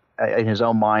 in his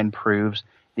own mind, proves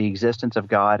the existence of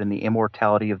God and the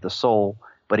immortality of the soul,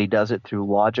 but he does it through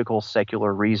logical,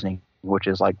 secular reasoning, which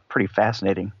is like pretty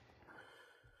fascinating.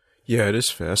 Yeah, it is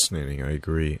fascinating. I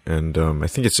agree. And I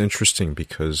think it's interesting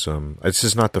because this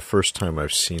is not the first time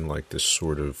I've seen like this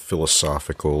sort of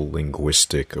philosophical,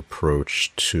 linguistic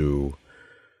approach to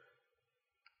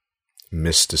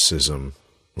mysticism,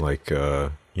 like,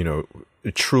 a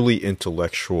truly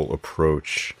intellectual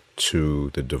approach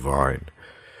to the divine.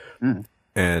 Mm.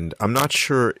 And I'm not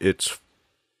sure it's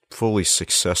fully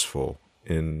successful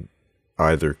in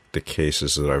either the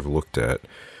cases that I've looked at.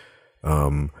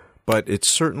 But it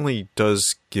certainly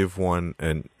does give one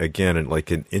an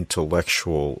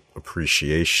intellectual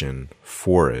appreciation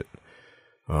for it.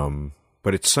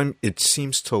 But it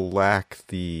seems to lack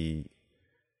the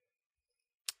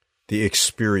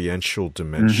experiential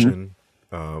dimension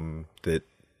that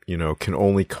can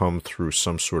only come through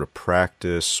some sort of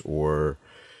practice, or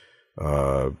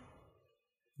I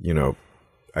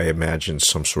imagine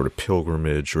some sort of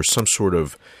pilgrimage or some sort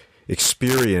of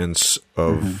experience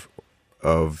of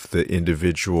the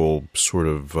individual sort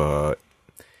of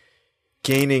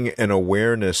gaining an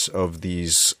awareness of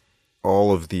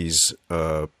all of these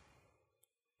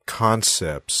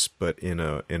concepts, but in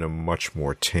a much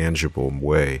more tangible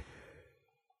way.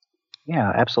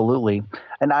 Yeah, absolutely.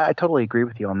 And I totally agree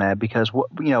with you on that, because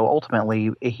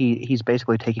ultimately he's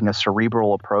basically taking a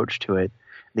cerebral approach to it.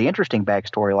 The interesting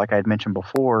backstory, like I had mentioned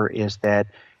before, is that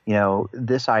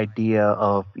this idea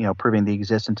of proving the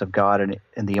existence of God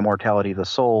and the immortality of the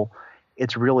soul,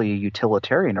 it's really a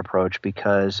utilitarian approach,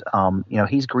 because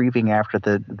he's grieving after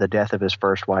the death of his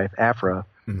first wife, Afra.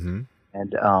 Mm-hmm.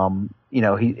 And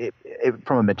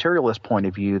from a materialist point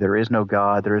of view, there is no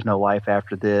God, there is no life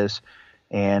after this,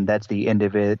 and that's the end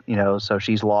of it. So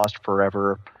she's lost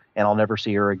forever, and I'll never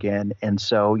see her again. And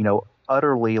so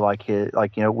utterly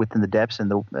within the depths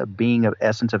and the being of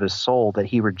essence of his soul, that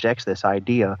he rejects this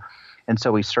idea, and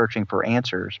so he's searching for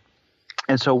answers.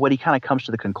 And so what he kind of comes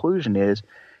to the conclusion is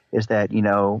that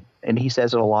and he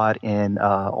says it a lot in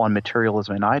on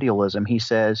materialism and idealism. He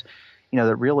says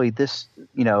that really this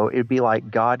it'd be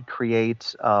like God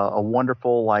creates a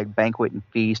wonderful banquet and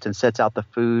feast and sets out the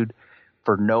food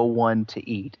for no one to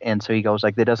eat. And so he goes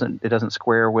it doesn't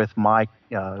square with my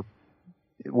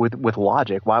with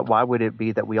logic. Why would it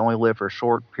be that we only live for a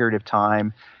short period of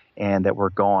time and that we're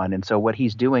gone? And so what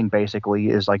he's doing basically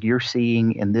is you're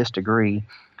seeing in this degree,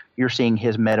 you're seeing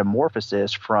his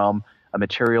metamorphosis from a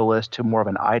materialist to more of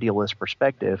an idealist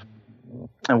perspective.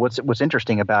 And what's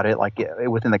interesting about it,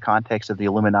 within the context of the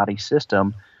Illuminati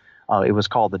system, it was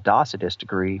called the Docetist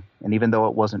degree. And even though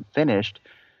it wasn't finished,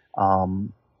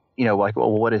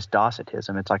 what is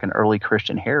Docetism? It's like an early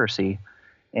Christian heresy.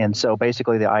 And so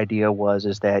basically the idea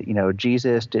is that,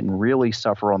 Jesus didn't really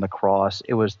suffer on the cross.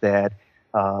 It was that,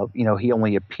 he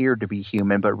only appeared to be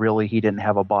human, but really he didn't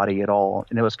have a body at all.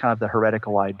 And it was kind of the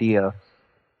heretical idea.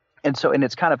 And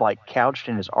it's kind of couched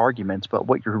in his arguments, but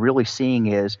what you're really seeing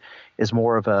is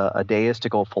more of a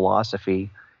deistical philosophy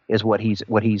is what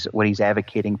he's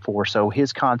advocating for. So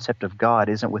his concept of God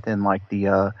isn't within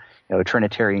the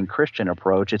Trinitarian Christian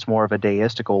approach. It's more of a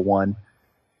deistical one.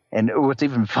 And what's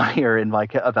even funnier and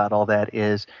about all that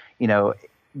is,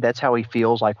 that's how he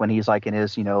feels when he's in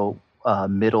his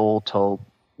middle to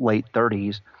late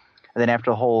 30s. And then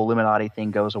after the whole Illuminati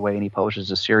thing goes away and he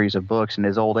publishes a series of books, in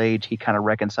his old age, he kind of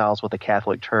reconciles with the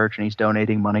Catholic Church and he's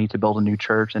donating money to build a new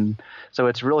church. And so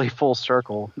it's really full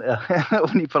circle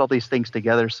when you put all these things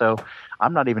together. So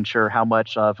I'm not even sure how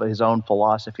much of his own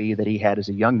philosophy that he had as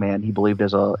a young man he believed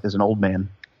as an old man.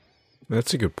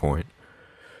 That's a good point.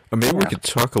 Maybe we could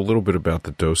talk a little bit about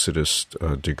the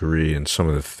Docetist degree and some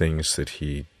of the things that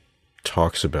he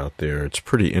talks about there. It's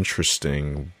pretty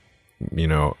interesting,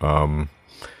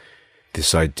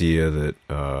 this idea that,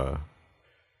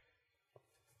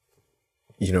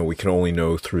 we can only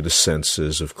know through the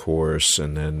senses, of course,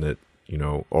 and then that,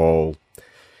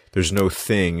 there's no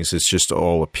things, it's just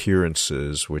all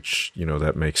appearances, which,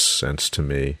 that makes sense to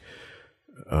me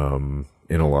in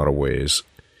a lot of ways.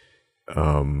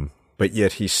 But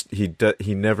yet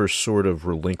he never sort of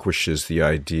relinquishes the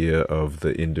idea of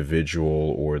the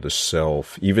individual or the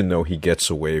self, even though he gets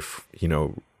away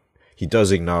he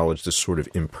does acknowledge the sort of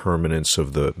impermanence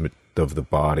of the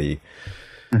body,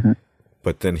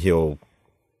 but then he'll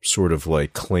sort of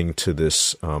cling to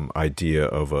this idea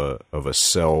of a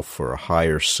self or a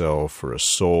higher self or a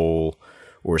soul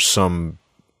or some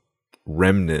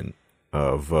remnant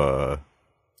of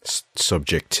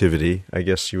subjectivity, I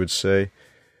guess you would say.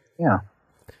 Yeah.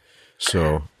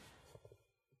 So.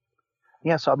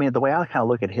 Yeah, so the way I kind of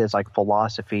look at his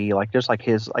philosophy, just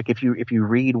his if you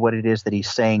read what it is that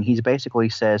he's saying, he basically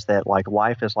says that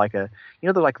life is they're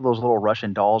those little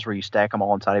Russian dolls where you stack them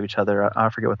all inside of each other. I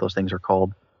forget what those things are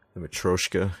called. The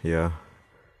Matryoshka, yeah.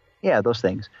 Yeah, those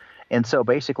things. And so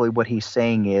basically what he's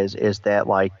saying is that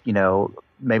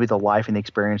maybe the life and the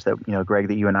experience that Greg,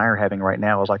 that you and I are having right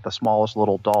now is the smallest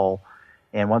little doll,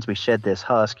 and once we shed this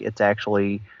husk, it's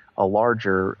actually a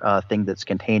larger thing that's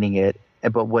containing it.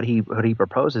 But what he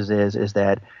proposes is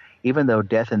that even though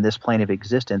death in this plane of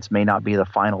existence may not be the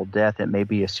final death, it may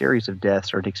be a series of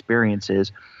deaths or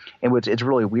experiences, And it's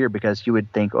really weird because you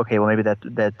would think, okay, well, maybe that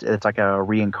it's like a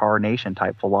reincarnation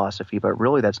type philosophy, but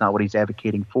really that's not what he's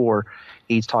advocating for.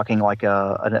 He's talking like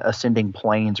an ascending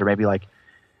planes, or maybe like,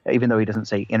 even though he doesn't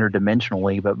say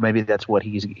interdimensionally, but maybe that's what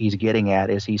he's getting at,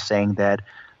 is he's saying that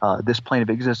this plane of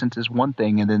existence is one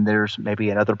thing, and then there's maybe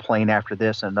another plane after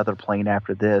this and another plane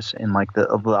after this. And like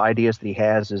the ideas that he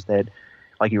has is that,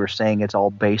 like you were saying, it's all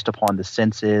based upon the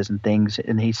senses and things.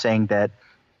 And he's saying that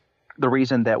the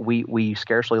reason that we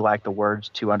scarcely lack the words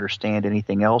to understand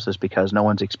anything else is because no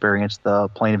one's experienced the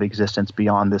plane of existence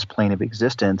beyond this plane of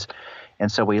existence.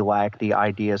 And so we lack the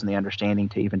ideas and the understanding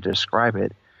to even describe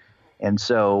it. And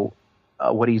so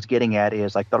what he's getting at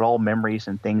is like that all memories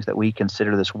and things that we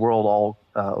consider this world, all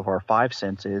of our five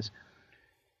senses,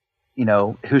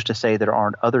 who's to say there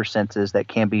aren't other senses that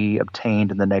can be obtained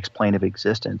in the next plane of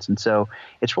existence? And so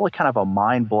it's really kind of a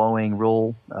mind-blowing,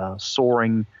 real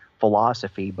soaring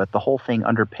philosophy, but the whole thing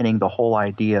underpinning the whole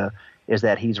idea is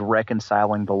that he's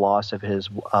reconciling the loss of his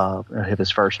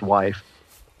first wife.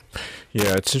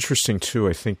 Yeah, it's interesting too,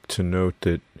 I think, to note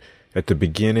that at the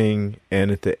beginning and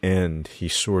at the end, he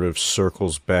sort of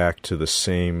circles back to the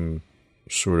same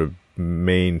sort of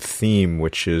main theme,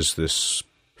 which is this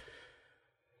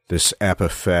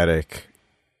apophatic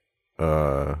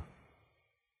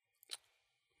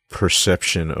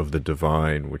perception of the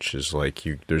divine, which is like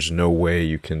there's no way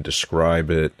you can describe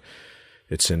it.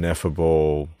 It's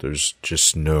ineffable. There's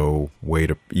just no way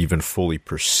to even fully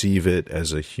perceive it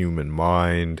as a human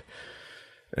mind.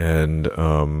 And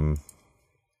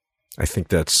I think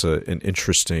that's an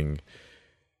interesting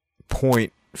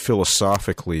point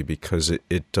philosophically, because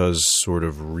it does sort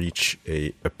of reach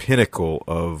a pinnacle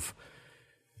of,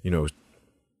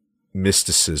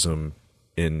 mysticism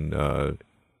in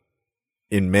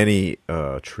many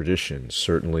traditions,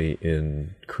 certainly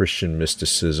in Christian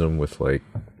mysticism with like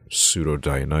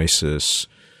Pseudo-Dionysus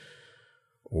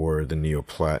or the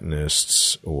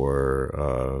Neoplatonists,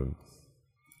 or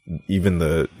even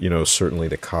certainly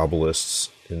the Kabbalists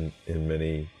in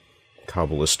many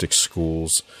Kabbalistic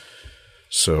schools.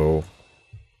 So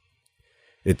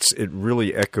it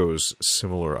really echoes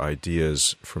similar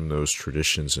ideas from those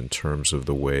traditions in terms of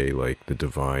the way like the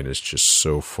divine is just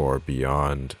so far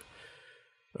beyond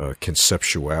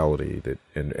conceptuality that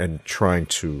and trying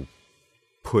to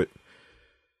put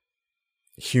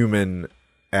human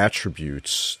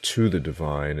attributes to the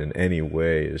divine in any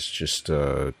way is just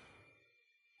a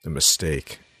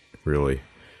mistake, really.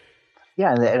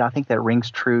 Yeah, and I think that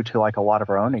rings true to like a lot of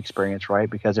our own experience, right?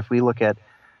 Because if we look at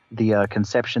the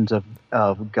conceptions of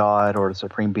God or the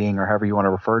supreme being, or however you want to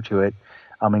refer to it,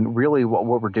 I mean, really what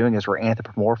we're doing is we're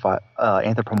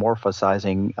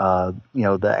anthropomorphizing,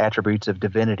 the attributes of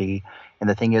divinity. And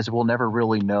the thing is, we'll never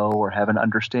really know or have an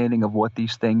understanding of what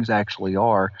these things actually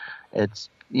are. It's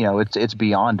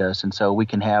beyond us. And so we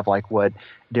can have like what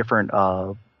different,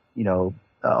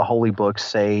 holy books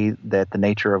say that the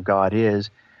nature of God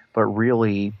is, but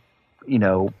really,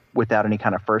 without any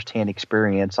kind of firsthand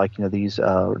experience, like, these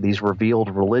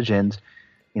revealed religions,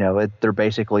 they're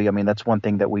basically, I mean, that's one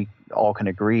thing that we all can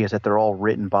agree is that they're all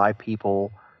written by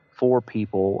people for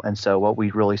people. And so what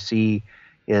we really see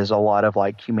is a lot of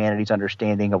like humanity's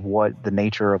understanding of what the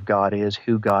nature of God is,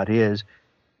 who God is,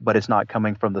 but it's not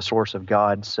coming from the source of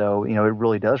God. So, it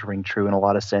really does ring true in a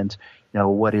lot of sense.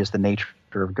 What is the nature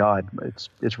of God?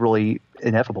 It's really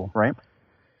ineffable, right?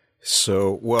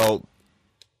 So, well,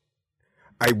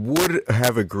 I would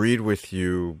have agreed with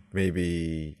you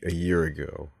maybe a year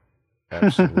ago.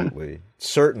 Absolutely.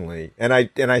 Certainly. And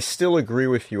I still agree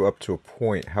with you up to a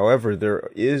point. However,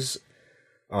 there is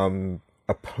a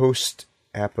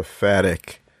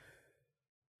post-apophatic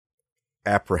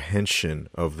apprehension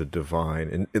of the divine,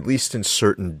 and at least in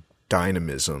certain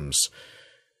dynamisms.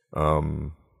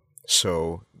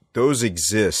 So those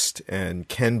exist and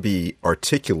can be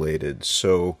articulated.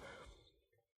 So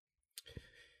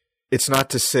it's not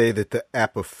to say that the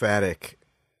apophatic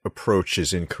approach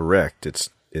is incorrect. It's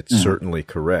certainly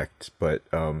correct, but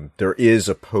there is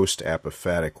a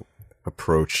post-apophatic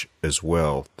approach as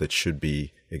well that should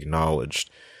be acknowledged.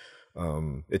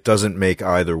 It doesn't make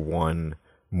either one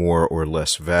more or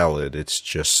less valid. It's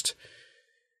just,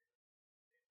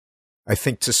 I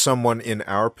think to someone in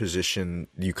our position,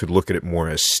 you could look at it more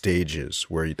as stages,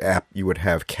 where you would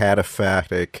have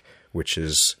cataphatic, which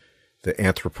is the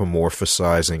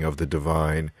anthropomorphizing of the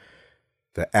divine,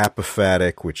 the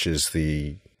apophatic, which is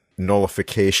the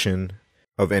nullification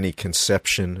of any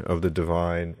conception of the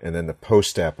divine, and then the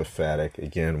post-apophatic,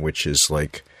 again, which is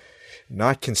like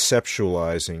not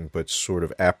conceptualizing, but sort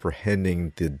of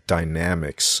apprehending the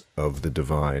dynamics of the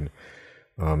divine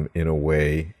in a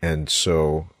way. And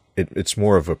so it's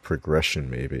more of a progression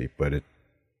maybe, but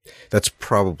that's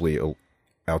probably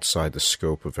outside the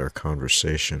scope of our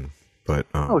conversation. But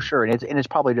sure, and it's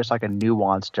probably just like a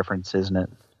nuanced difference, isn't it?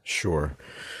 Sure.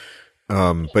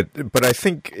 But I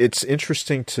think it's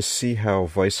interesting to see how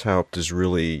Weishaupt is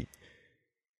really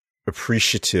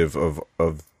appreciative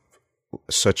of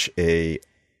such a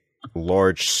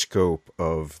large scope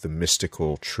of the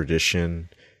mystical tradition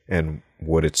and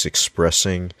what it's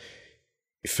expressing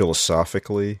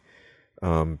philosophically,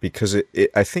 because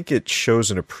I think it shows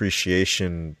an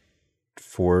appreciation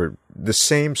for the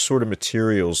same sort of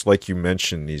materials, like you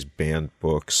mentioned, these banned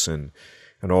books and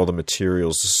all the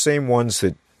materials, the same ones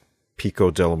that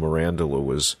Pico della Mirandola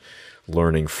was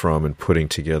learning from and putting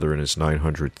together in his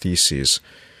 900 Theses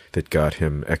that got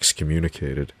him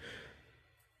excommunicated.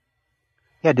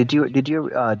 Yeah, do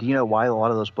you know why a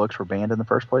lot of those books were banned in the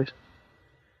first place?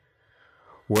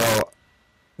 Well,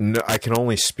 no, I can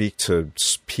only speak to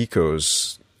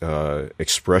Pico's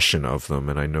expression of them,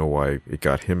 and I know why it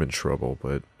got him in trouble,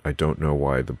 but I don't know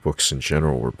why the books in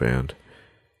general were banned.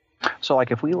 So, like,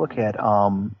 if we look at,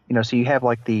 so you have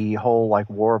like the whole like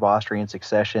War of Austrian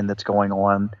Succession that's going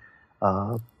on,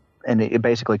 and it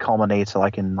basically culminates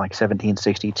like in like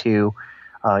 1762.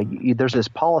 There's this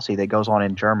policy that goes on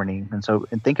in Germany,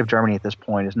 and think of Germany at this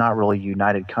point as not really a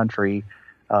united country.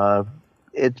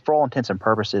 It's for all intents and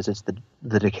purposes, it's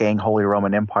the decaying Holy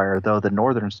Roman Empire, though the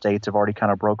northern states have already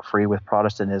kind of broke free with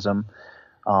Protestantism.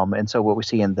 And so what we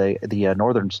see in the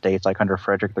northern states, like under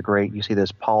Frederick the Great, you see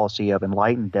this policy of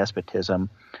enlightened despotism,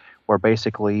 where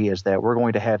basically is that we're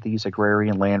going to have these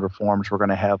agrarian land reforms, we're going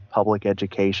to have public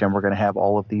education, we're going to have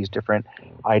all of these different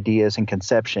ideas and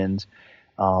conceptions.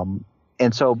 And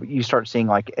so you start seeing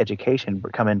like education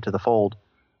come into the fold.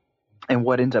 And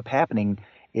what ends up happening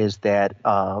is that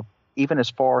even as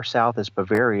far south as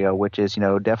Bavaria, which is,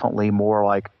 definitely more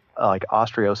like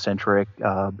Austro-centric,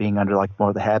 being under like more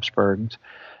of the Habsburgs,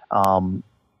 all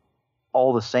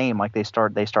the same, like they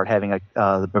start having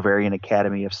the Bavarian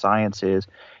Academy of Sciences.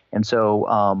 And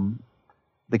so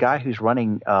the guy who's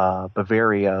running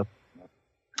Bavaria,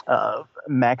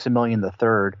 Maximilian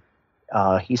III,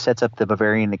 he sets up the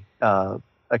Bavarian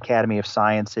Academy of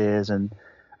Sciences and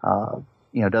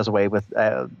does away with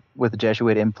the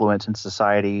Jesuit influence in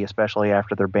society, especially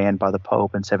after they're banned by the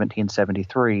Pope in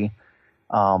 1773.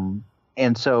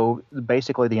 And so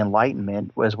basically the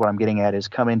Enlightenment was what I'm getting at is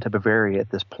come into Bavaria at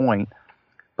this point.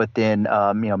 But then,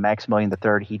 Maximilian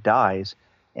III, he dies.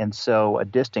 And so a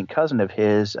distant cousin of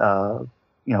his,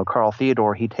 Karl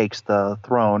Theodor, he takes the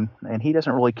throne, and he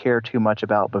doesn't really care too much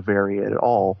about Bavaria at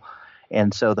all.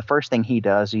 And so the first thing he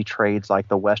does, he trades like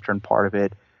the western part of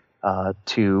it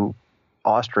to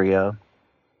Austria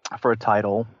for a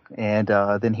title. And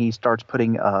then he starts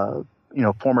putting,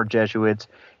 former Jesuits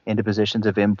into positions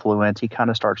of influence. He kind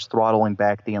of starts throttling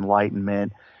back the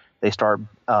Enlightenment. They start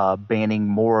banning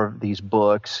more of these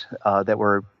books that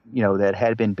were, that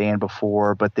had been banned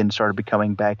before, but then started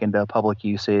becoming back into public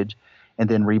usage and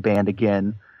then rebanned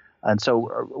again. And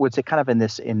so it's kind of in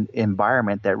this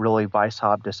environment that really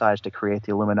Weishaupt decides to create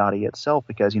the Illuminati itself,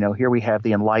 because, here we have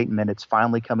the Enlightenment. It's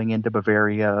finally coming into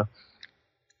Bavaria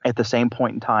at the same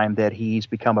point in time that he's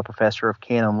become a professor of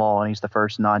canon law, and he's the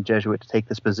first non-Jesuit to take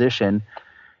this position.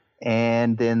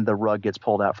 And then the rug gets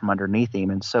pulled out from underneath him.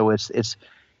 And so it's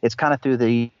kind of through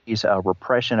these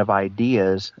repression of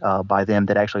ideas by them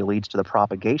that actually leads to the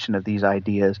propagation of these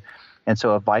ideas. And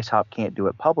so if Weishaupt can't do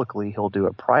it publicly, he'll do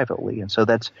it privately. And so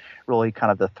that's really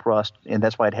kind of the thrust, and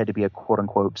that's why it had to be a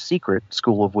quote-unquote secret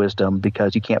school of wisdom,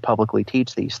 because you can't publicly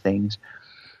teach these things.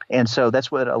 And so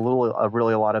that's what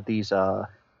really a lot of these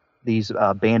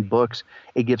banned books,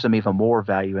 it gives them even more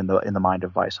value in the mind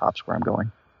of Weishaupt, where I'm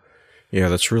going. Yeah,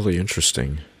 that's really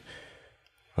interesting.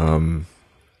 I'm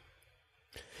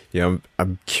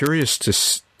curious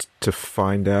to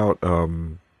find out,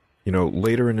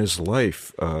 later in his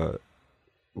life,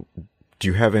 do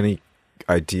you have any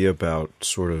idea about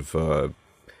sort of,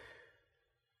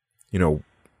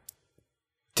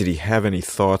 did he have any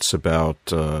thoughts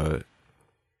about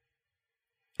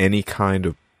any kind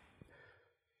of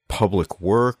public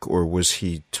work, or was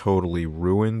he totally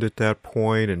ruined at that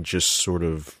point and just sort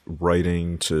of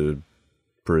writing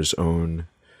for his own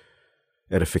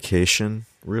edification,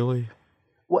 really?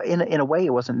 Well, in a way, it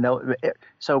wasn't.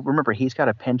 So remember, he's got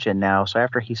a pension now. So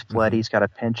after he's fled, he's got a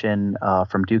pension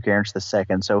from Duke Ernst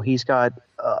II. So he's got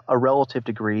a relative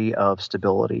degree of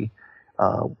stability,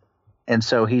 and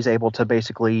so he's able to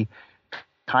basically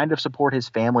kind of support his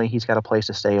family. He's got a place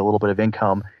to stay, a little bit of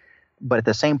income. But at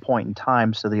the same point in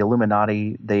time, so the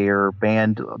Illuminati, they are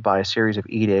banned by a series of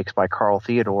edicts by Karl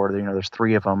Theodor. There's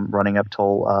 3 of them running up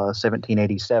till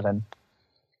 1787.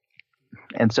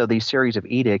 And so these series of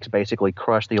edicts basically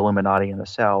crush the Illuminati in the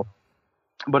South,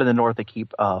 but in the North they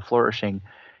keep flourishing.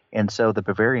 And so the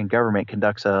Bavarian government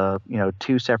conducts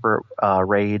two separate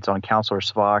raids on Councillor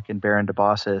Svak and Baron de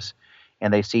Bossis,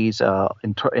 and they seize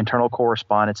internal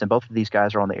correspondence. And both of these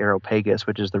guys are on the Areopagus,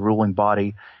 which is the ruling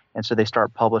body. And so they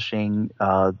start publishing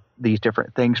these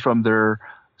different things from their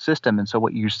system. And so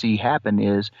what you see happen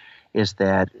is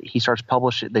that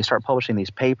they start publishing these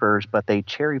papers, but they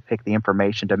cherry pick the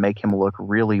information to make him look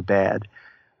really bad.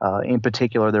 In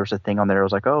particular, there was a thing on there. It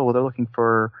was like, oh, well, they're looking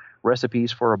for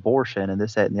recipes for abortion and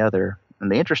this, that, and the other. And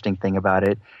the interesting thing about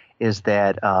it is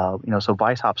that, so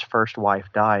Weishaupt's first wife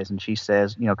dies, and she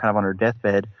says, kind of on her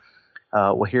deathbed,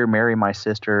 well, here, marry my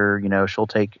sister, she'll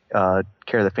take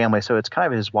care of the family. So it's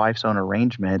kind of his wife's own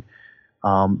arrangement.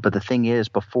 But the thing is,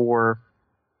 before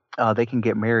they can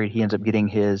get married, he ends up getting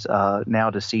his now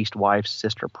deceased wife's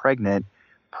sister pregnant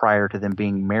prior to them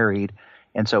being married.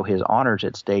 And so his honor's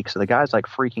at stake. So the guy's like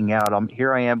freaking out.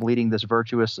 Here I am leading this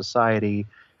virtuous society,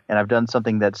 and I've done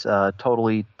something that's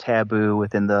totally taboo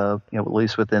within the, at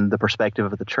least within the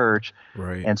perspective of the church.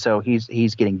 Right. And so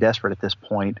he's getting desperate at this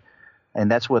point. And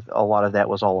that's what a lot of that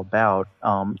was all about.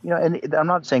 And I'm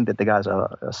not saying that the guy's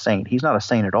a saint. He's not a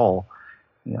saint at all.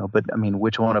 But I mean,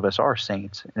 which one of us are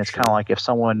saints? And it's kind of like if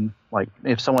someone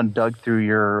dug through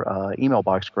your email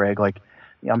box, Greg,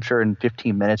 I'm sure in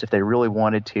 15 minutes, if they really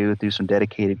wanted to, through some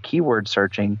dedicated keyword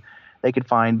searching, they could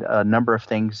find a number of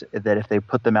things that if they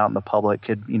put them out in the public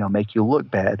could, make you look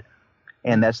bad.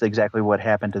 And that's exactly what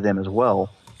happened to them as well.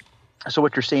 So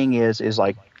what you're seeing is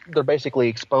like they're basically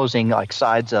exposing like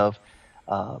sides of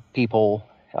people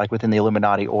like within the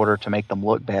Illuminati order to make them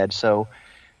look bad. So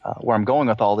where I'm going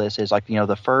with all this is like,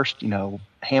 the first,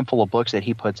 handful of books that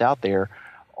he puts out there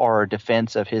are a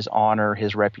defense of his honor,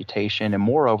 his reputation, and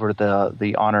moreover,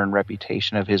 the honor and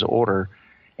reputation of his order.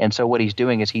 And so what he's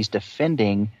doing is he's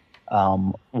defending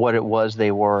what it was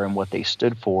they were and what they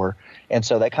stood for. And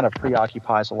so that kind of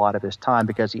preoccupies a lot of his time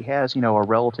because he has, a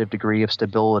relative degree of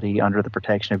stability under the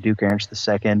protection of Duke Ernst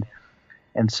II.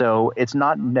 And so it's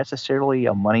not necessarily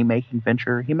a money-making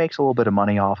venture. He makes a little bit of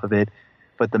money off of it,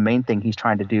 but the main thing he's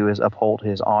trying to do is uphold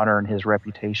his honor and his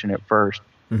reputation at first.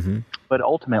 Mm-hmm. But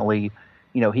ultimately,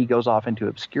 he goes off into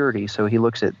obscurity. So he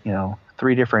looks at,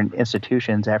 3 different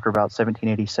institutions after about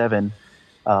 1787,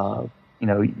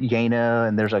 Jena,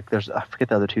 and there's I forget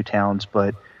the other 2 towns,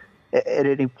 but at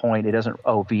any point it doesn't,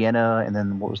 Vienna, and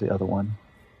then what was the other one?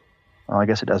 Well, I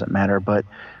guess it doesn't matter, but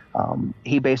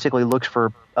he basically looks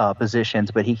for positions,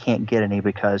 but he can't get any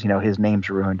because, his name's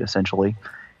ruined essentially.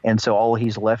 And so all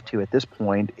he's left to at this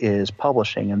point is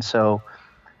publishing. And so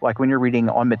like when you're reading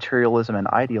On Materialism and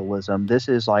Idealism, this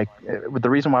is like the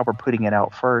reason why we're putting it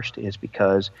out first is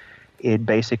because it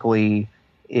basically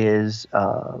is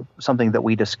something that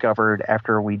we discovered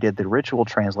after we did the ritual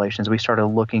translations. We started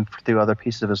looking through other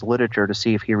pieces of his literature to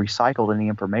see if he recycled any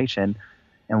information.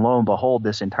 And lo and behold,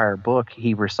 this entire book,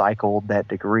 he recycled that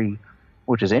degree,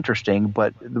 which is interesting.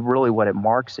 But really what it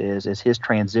marks is his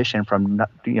transition from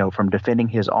defending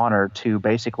his honor to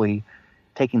basically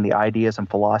taking the ideas and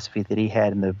philosophy that he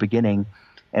had in the beginning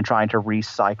and trying to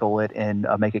recycle it and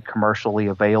make it commercially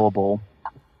available,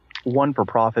 1, for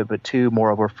profit, but 2,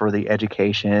 moreover, for the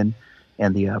education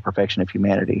and the perfection of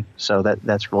humanity. So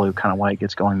that's really kind of why it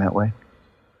gets going that way.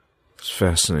 It's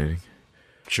fascinating.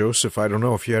 Joseph, I don't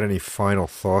know if you had any final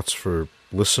thoughts for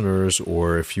listeners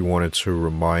or if you wanted to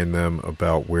remind them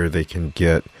about where they can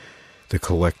get the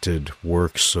collected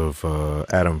works of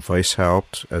Adam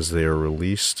Weishaupt as they are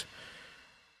released.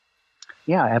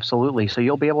 Yeah, absolutely. So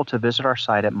you'll be able to visit our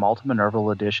site at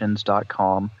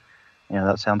maltaminervaleditions.com.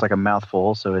 That sounds like a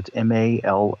mouthful. So it's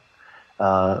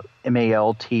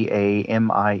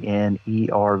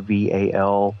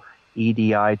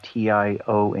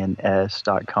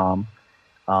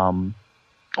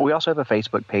We also have a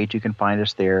Facebook page. You can find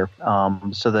us there.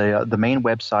 So the main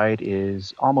website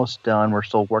is almost done. We're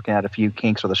still working out a few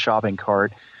kinks with a shopping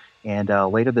cart. And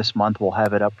later this month, we'll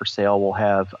have it up for sale. We'll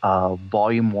have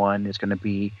Volume 1 is going to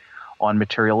be on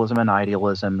materialism and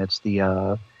idealism. It's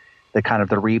the kind of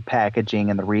the repackaging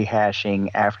and the rehashing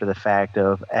after the fact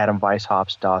of Adam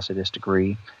Weishaupt's Docetus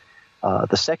degree.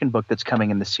 The second book that's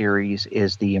coming in the series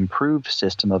is the improved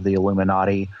system of the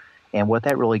Illuminati. And what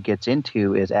that really gets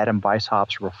into is Adam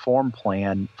Weishaupt's reform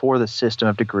plan for the system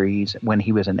of degrees when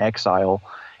he was in exile.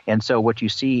 And so what you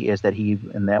see is that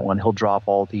in that one, he'll drop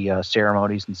all the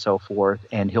ceremonies and so forth,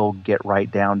 and he'll get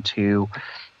right down to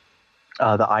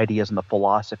the ideas and the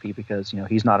philosophy because,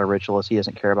 he's not a ritualist. He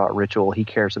doesn't care about ritual. He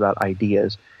cares about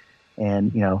ideas.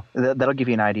 And, that'll give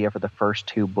you an idea for the first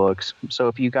 2 books. So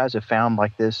if you guys have found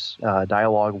like this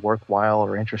dialogue worthwhile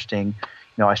or interesting,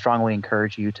 I strongly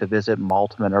encourage you to visit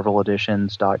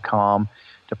maltmanherbal-editions.com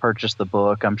to purchase the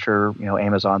book. I'm sure,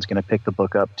 Amazon's going to pick the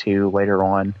book up too later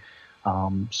on.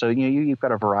 So, you've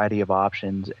got a variety of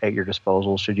options at your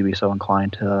disposal should you be so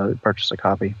inclined to purchase a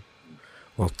copy.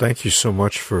 Well, thank you so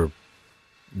much for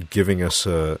giving us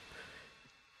a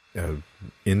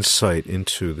insight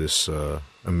into this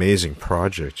amazing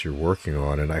project you're working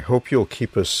on, and I hope you'll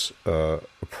keep us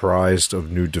apprised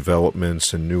of new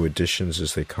developments and new additions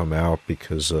as they come out,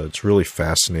 because it's really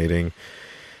fascinating.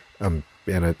 And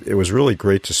it was really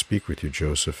great to speak with you,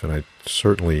 Joseph, and I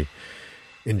certainly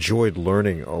enjoyed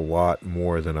learning a lot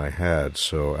more than I had.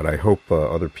 And I hope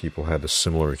other people had a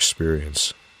similar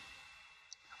experience.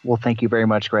 Well, thank you very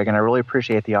much, Greg, and I really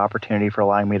appreciate the opportunity for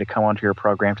allowing me to come onto your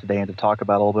program today and to talk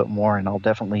about a little bit more, and I'll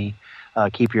definitely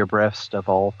keep you abreast of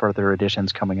all further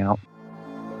editions coming out.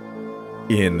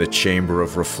 In the Chamber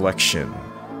of Reflection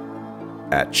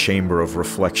at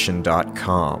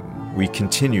chamberofreflection.com, we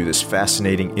continue this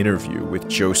fascinating interview with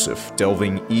Joseph,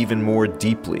 delving even more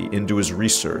deeply into his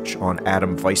research on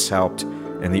Adam Weishaupt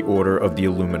and the Order of the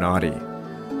Illuminati.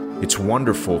 It's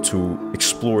wonderful to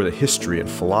explore the history and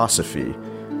philosophy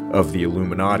of the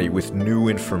Illuminati with new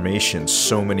information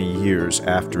so many years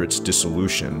after its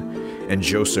dissolution, and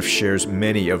Joseph shares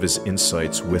many of his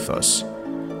insights with us.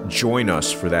 Join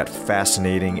us for that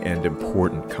fascinating and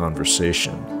important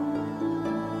conversation.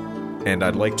 And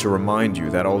I'd like to remind you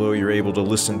that although you're able to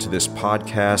listen to this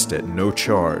podcast at no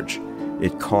charge,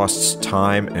 it costs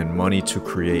time and money to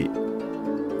create.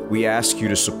 We ask you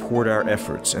to support our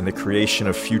efforts and the creation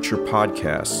of future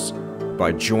podcasts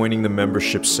by joining the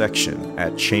membership section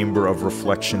at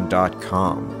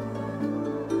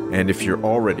chamberofreflection.com. And if you're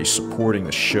already supporting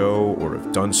the show or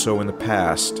have done so in the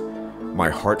past, my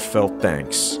heartfelt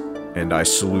thanks, and I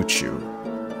salute you.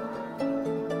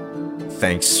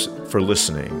 Thanks for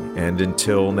listening, and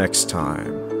until next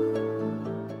time.